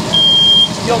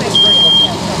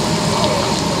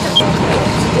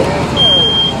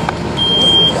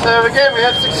 So again, we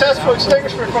have successful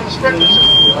extinguishment from the sprinkler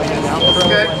system.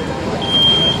 Okay.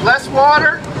 Less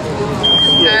water,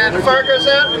 and the fire goes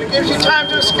out, and it gives you time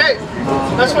to escape.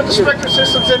 That's what the sprinkler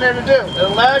system's in there to do.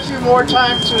 It allows you more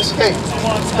time to escape.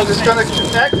 Because it's going to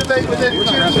activate within 2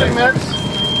 to 3 minutes.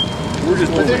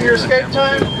 Within your escape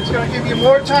time, it's going to give you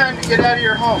more time to get out of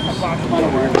your home.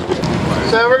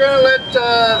 So we're going to let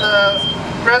the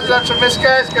residential mist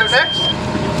guys go next.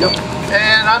 Yep.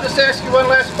 And I'll just ask you one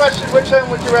last question. Which home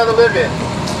would you rather live in?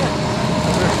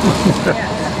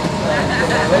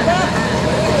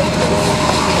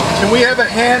 Can we have a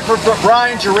hand for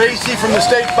Brian Geraci from the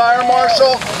State Fire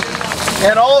Marshal?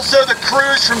 And also the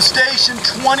crews from Station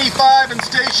 25 and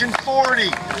Station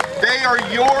 40. They are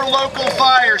your local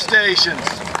fire stations.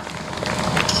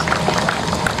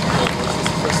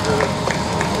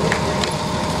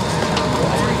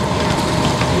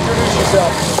 Introduce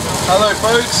yourself. Hello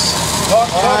folks. Talk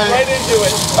right into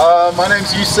it. My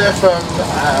name's Youssef.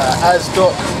 As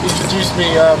Doc introduced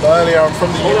me earlier, I'm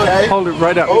from the UK. Hold it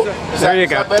right up. Oh, there you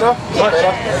go. Is that better? Is that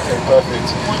better? Okay, perfect.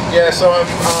 Yeah, so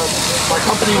my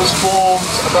company was formed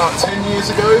about 10 years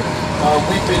ago.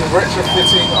 We've been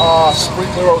retrofitting our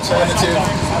sprinkler alternative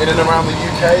in and around the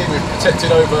UK. We've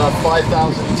protected over 5,000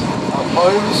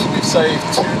 homes. We've saved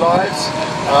 2 lives.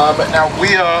 Now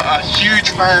we are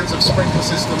huge fans of sprinkler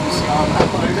systems at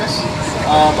Loomis.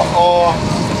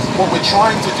 What we're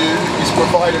trying to do is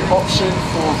provide an option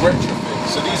for retrofit.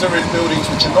 So these are in buildings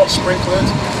which are not sprinklered,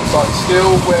 but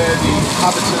still where the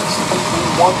inhabitants, the people,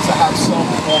 want to have some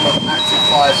form of active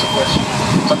fire suppression.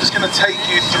 So I'm just going to take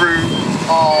you through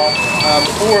our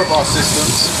 4 of our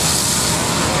systems.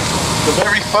 The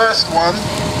very first one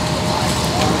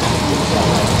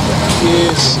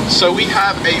is, so we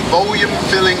have a volume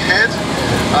filling head.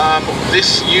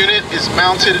 This unit is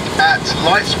mounted at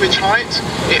light switch height.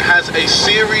 It has a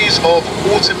series of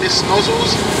water mist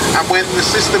nozzles, and when the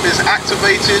system is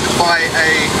activated by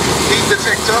a heat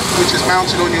detector, which is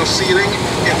mounted on your ceiling,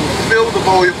 it will fill the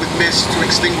volume with mist to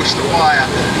extinguish the fire.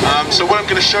 So what I'm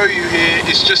going to show you here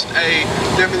is just a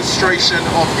demonstration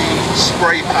of the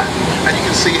spray pan, and you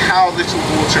can see how little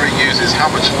water it uses, how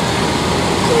much.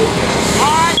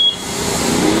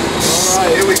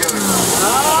 Alright, here we go.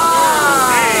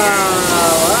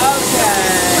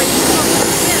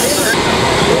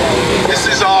 This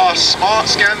is our smart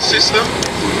scan system.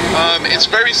 It's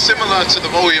very similar to the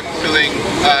volume filling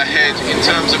head in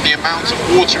terms of the amount of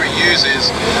water it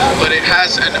uses, but it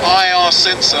has an IR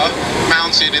sensor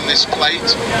mounted in this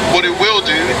plate. What it will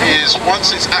do is,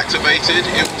 once it's activated,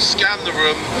 it will scan the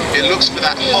room, it looks for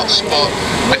that hot spot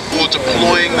before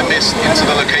deploying the mist into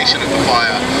the location of the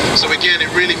fire. So again,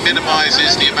 it really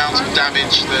minimizes the amount of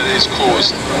damage that is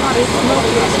caused.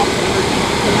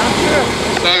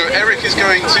 So Eric is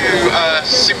going to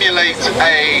simulate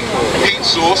a heat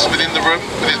source within the room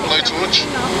with his blowtorch.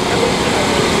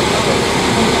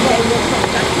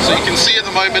 So you can see at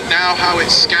the moment now how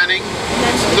it's scanning,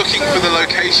 looking for the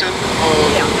location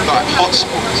of that hot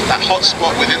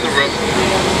spot within the room.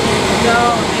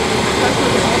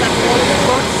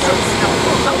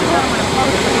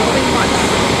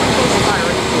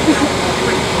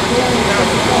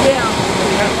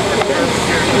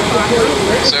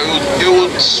 So it will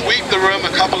sweep the room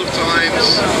a couple of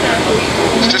times.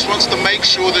 It just wants to make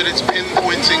sure that it's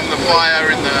pinpointing the fire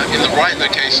in the right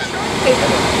location. So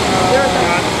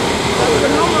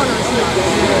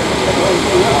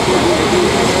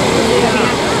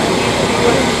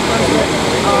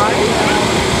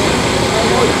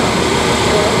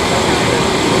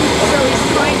he's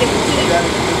trying to heat it up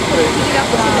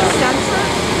with the sensor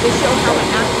to show how it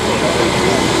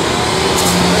activates.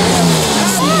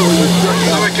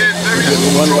 So again, very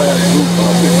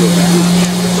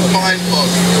fine fog.